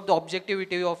talking about the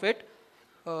objectivity of it,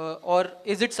 or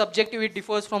is it subjective, it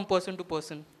differs from person to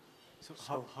person? So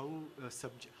how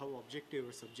objective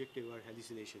or subjective are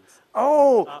hallucinations?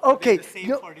 Oh, okay. The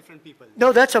same for different people.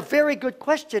 No, that's a very good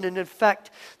question, and in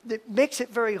fact, it makes it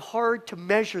very hard to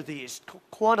measure these,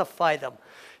 quantify them.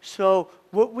 So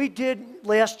what we did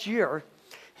last year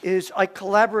is I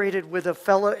collaborated with a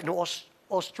fellow in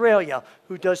Australia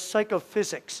who does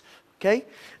psychophysics, okay?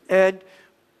 And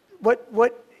what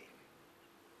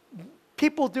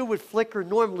people do with Flickr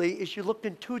normally is you look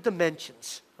in 2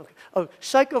 dimensions. Okay. Oh,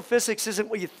 psychophysics isn't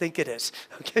what you think it is,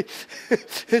 okay?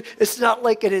 It's not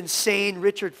like an insane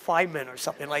Richard Feynman or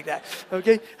something like that,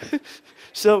 okay?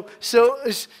 So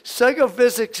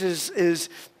psychophysics is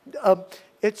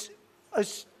it's a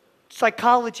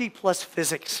psychology plus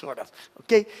physics, sort of,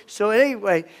 okay? So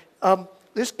anyway,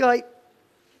 this guy,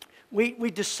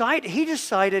 he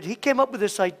decided, he came up with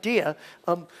this idea,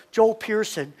 Joel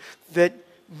Pearson, that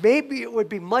maybe it would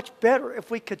be much better if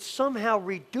we could somehow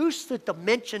reduce the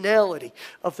dimensionality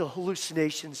of the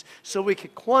hallucinations so we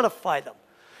could quantify them.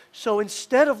 So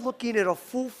instead of looking at a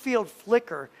full field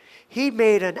flicker, he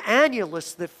made an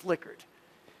annulus that flickered.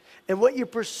 And what you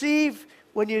perceive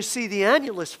when you see the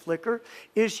annulus flicker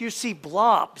is you see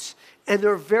blobs, and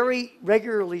they're very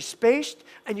regularly spaced,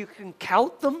 and you can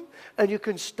count them, and you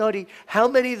can study how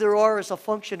many there are as a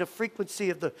function of frequency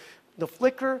of the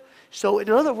flicker. So in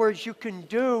other words, you can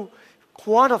do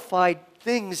quantified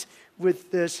things with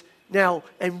this now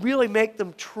and really make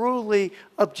them truly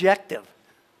objective.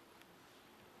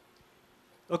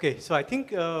 Okay, so I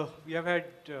think we have had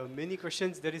many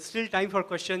questions. There is still time for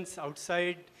questions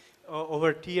outside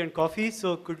over tea and coffee.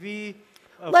 So could we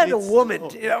Let please, a woman,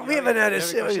 you know, we haven't had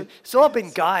question? it's all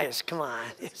been guys, come on.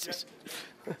 It's just,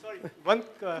 Sorry, one.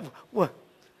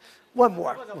 one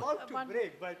more. I was about to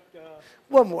break, but.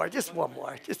 One more, just one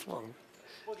more, just one.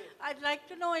 I'd like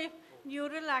to know if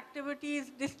neural activity is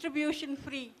distribution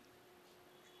free,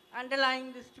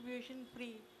 underlying distribution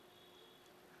free.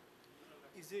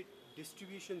 Is it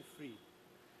distribution free?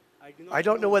 I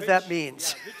don't know what that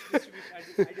means. Yeah, which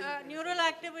distribution? Neural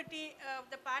activity,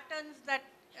 the patterns that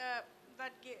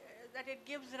it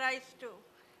gives rise to,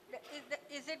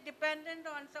 is it dependent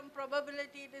on some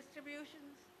probability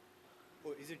distributions?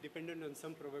 Oh, is it dependent on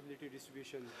some probability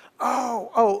distribution?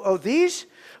 Oh, these?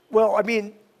 Well, I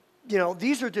mean, you know,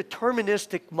 these are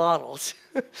deterministic models.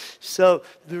 So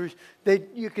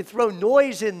you can throw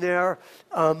noise in there.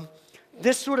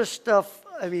 This sort of stuff,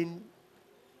 I mean,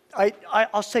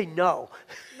 I'll say no.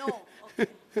 No, okay,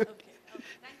 thank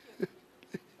you.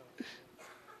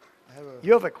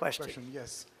 You have a question.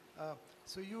 Yes.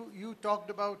 So you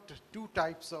talked about 2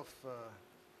 types of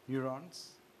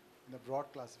neurons in the broad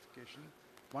classification.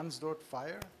 Ones that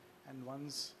fire and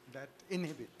ones that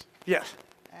inhibit. Yes.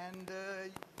 And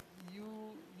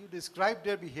you described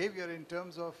their behavior in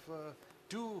terms of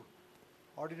 2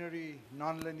 ordinary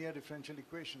nonlinear differential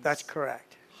equations. That's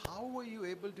correct. How were you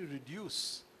able to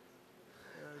reduce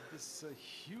this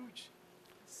huge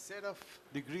set of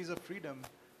degrees of freedom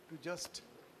to just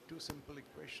 2 simple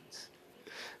equations?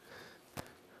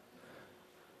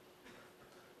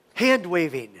 Hand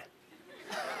waving.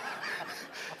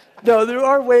 No, there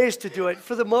are ways to do it.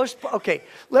 For the most part, okay,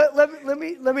 let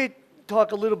me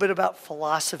talk a little bit about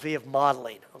philosophy of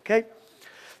modeling, okay?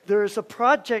 There is a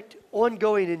project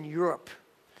ongoing in Europe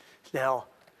now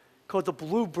called the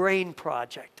Blue Brain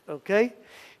Project, okay?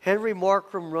 Henry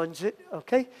Markram runs it,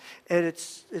 okay? And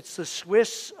it's the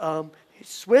Swiss, and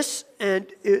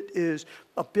it is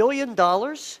 $1 billion,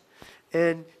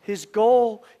 and his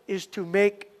goal is to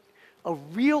make a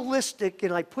realistic,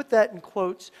 and I put that in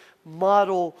quotes,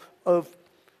 model of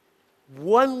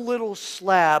one little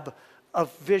slab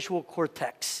of visual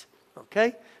cortex,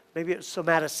 okay? Maybe it's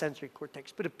somatosensory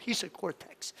cortex, but a piece of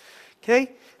cortex,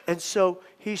 okay? And so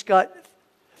he's got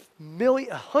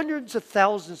hundreds of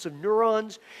thousands of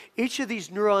neurons. Each of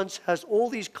these neurons has all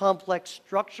these complex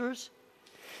structures.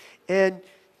 And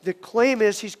the claim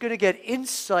is he's going to get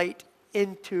insight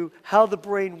into how the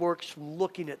brain works from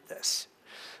looking at this.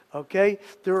 Okay?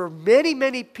 There are many,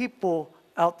 many people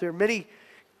out there, many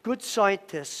good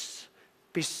scientists,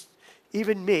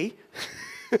 even me,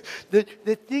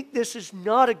 that think this is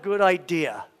not a good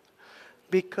idea.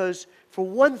 Because, for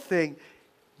one thing,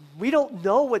 we don't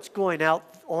know what's going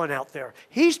on out there.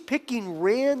 He's picking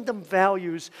random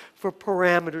values for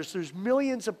parameters. There's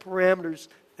millions of parameters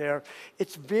there.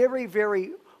 It's very,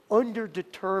 very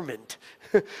underdetermined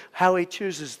how he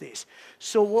chooses these.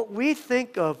 So what we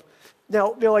think of,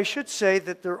 now I should say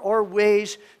that there are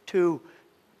ways to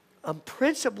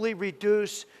principally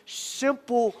reduce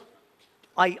simple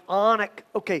ionic,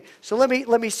 okay, so let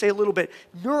me say a little bit.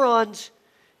 Neurons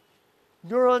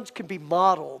can be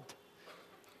modeled.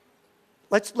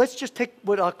 Let's just take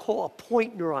what I call a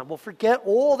point neuron. We'll forget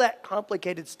all that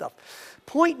complicated stuff.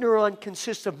 Point neuron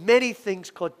consists of many things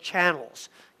called channels.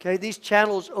 Okay, these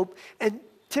channels, and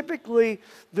typically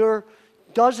there are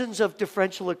dozens of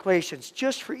differential equations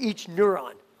just for each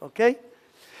neuron. Okay,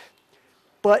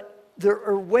 but there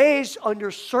are ways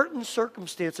under certain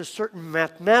circumstances, certain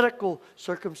mathematical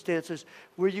circumstances,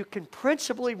 where you can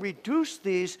principally reduce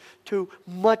these to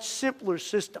much simpler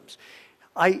systems.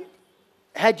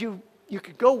 You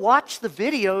could go watch the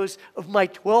videos of my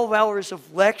 12 hours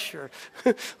of lecture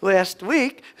last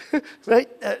week, right?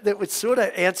 That would sort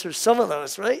of answer some of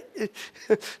those, right?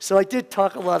 So I did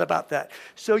talk a lot about that.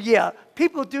 So yeah,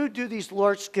 people do these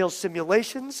large-scale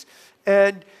simulations,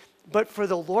 but for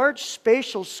the large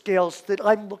spatial scales that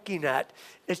I'm looking at,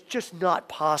 it's just not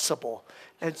possible.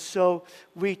 And so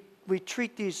we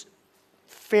treat these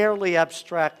fairly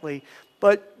abstractly,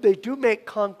 but they do make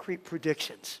concrete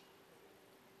predictions.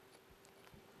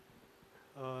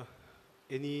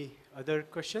 Any other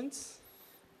questions?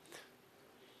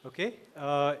 Okay.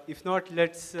 If not,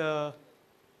 let's. There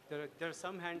are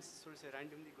some hands sort of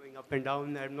randomly going up and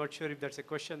down. I'm not sure if that's a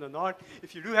question or not.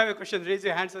 If you do have a question, raise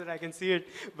your hand so that I can see it.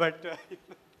 But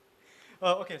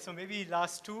okay, so maybe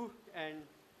last two and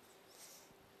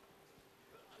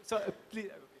so please.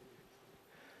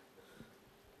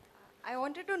 I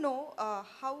wanted to know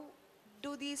how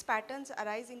do these patterns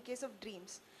arise in case of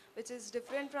dreams, which is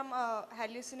different from a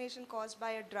hallucination caused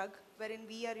by a drug, wherein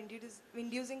we are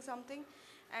inducing something,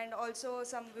 and also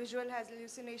some visual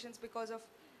hallucinations because of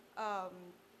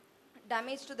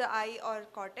damage to the eye or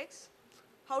cortex.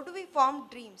 How do we form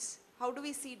dreams? How do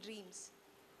we see dreams?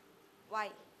 Why?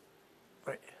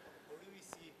 Right. How do we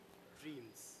see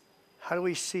dreams? How do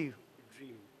we see?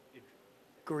 Dream.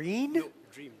 Green? No,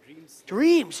 dreams.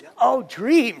 Dreams. Yeah. Oh,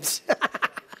 dreams.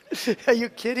 Are you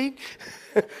kidding?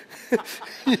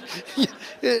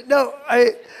 No,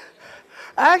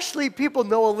 actually, people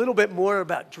know a little bit more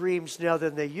about dreams now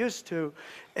than they used to,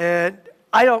 and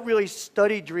I don't really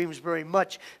study dreams very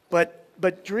much,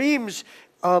 but dreams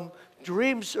are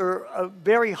a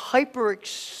very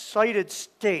hyper-excited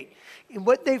state. And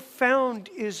what they found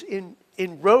is in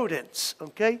rodents,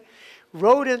 okay?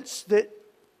 Rodents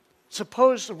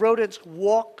suppose the rodents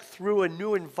walk through a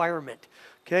new environment,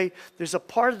 okay? There's a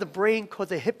part of the brain called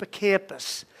the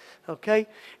hippocampus, okay?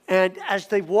 And as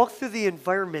they walk through the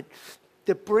environment,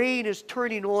 the brain is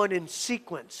turning on in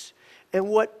sequence. And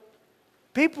what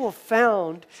people have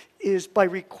found is by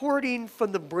recording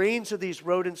from the brains of these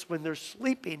rodents when they're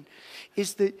sleeping,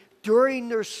 is that during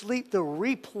their sleep, they're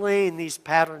replaying these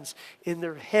patterns in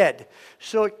their head.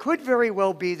 So it could very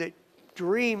well be that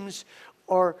dreams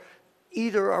are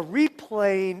either a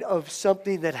replaying of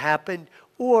something that happened,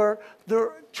 or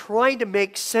they're trying to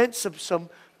make sense of some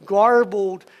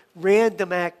garbled,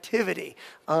 random activity.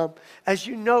 As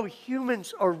you know,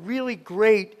 humans are really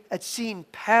great at seeing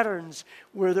patterns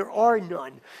where there are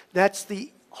none. That's the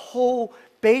whole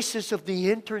basis of the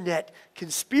internet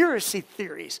conspiracy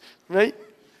theories, right?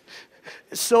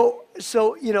 So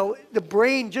you know, the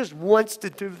brain just wants to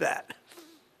do that.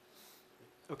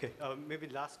 Okay, maybe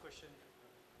last question.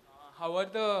 How are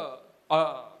the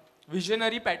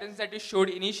visionary patterns that you showed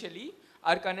initially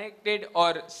are connected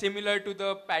or similar to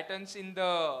the patterns in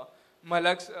the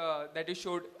malaks that you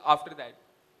showed after that?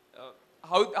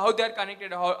 How they are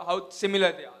connected, how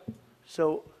similar they are?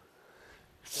 So,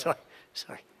 sorry.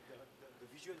 The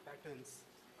visual patterns.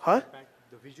 Huh?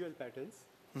 The visual patterns.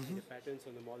 Mm-hmm. The patterns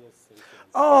on the mollusks.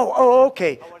 Oh,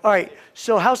 okay. All right.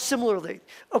 So how similar are they?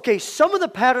 Okay, some of the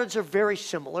patterns are very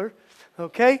similar,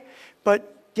 okay?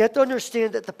 But you have to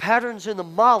understand that the patterns in the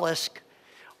mollusk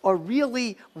are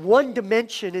really one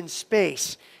dimension in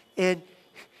space, and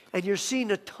you're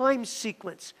seeing a time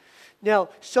sequence. Now,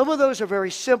 some of those are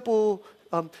very simple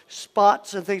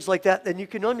spots and things like that, and you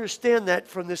can understand that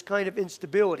from this kind of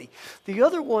instability. The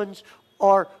other ones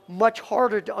are much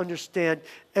harder to understand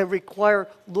and require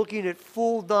looking at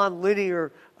full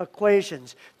nonlinear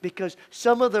equations, because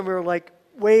some of them are like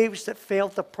waves that fail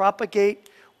to propagate,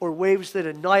 or waves that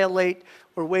annihilate,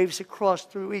 or waves that cross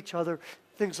through each other,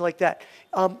 things like that.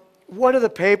 One of the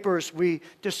papers, we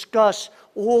discuss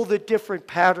all the different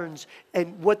patterns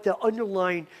and what the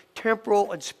underlying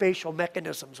temporal and spatial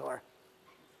mechanisms are.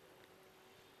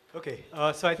 Okay,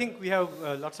 so I think we have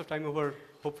lots of time over,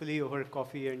 hopefully over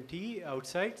coffee and tea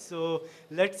outside. So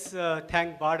let's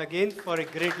thank Bart again for a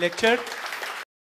great lecture.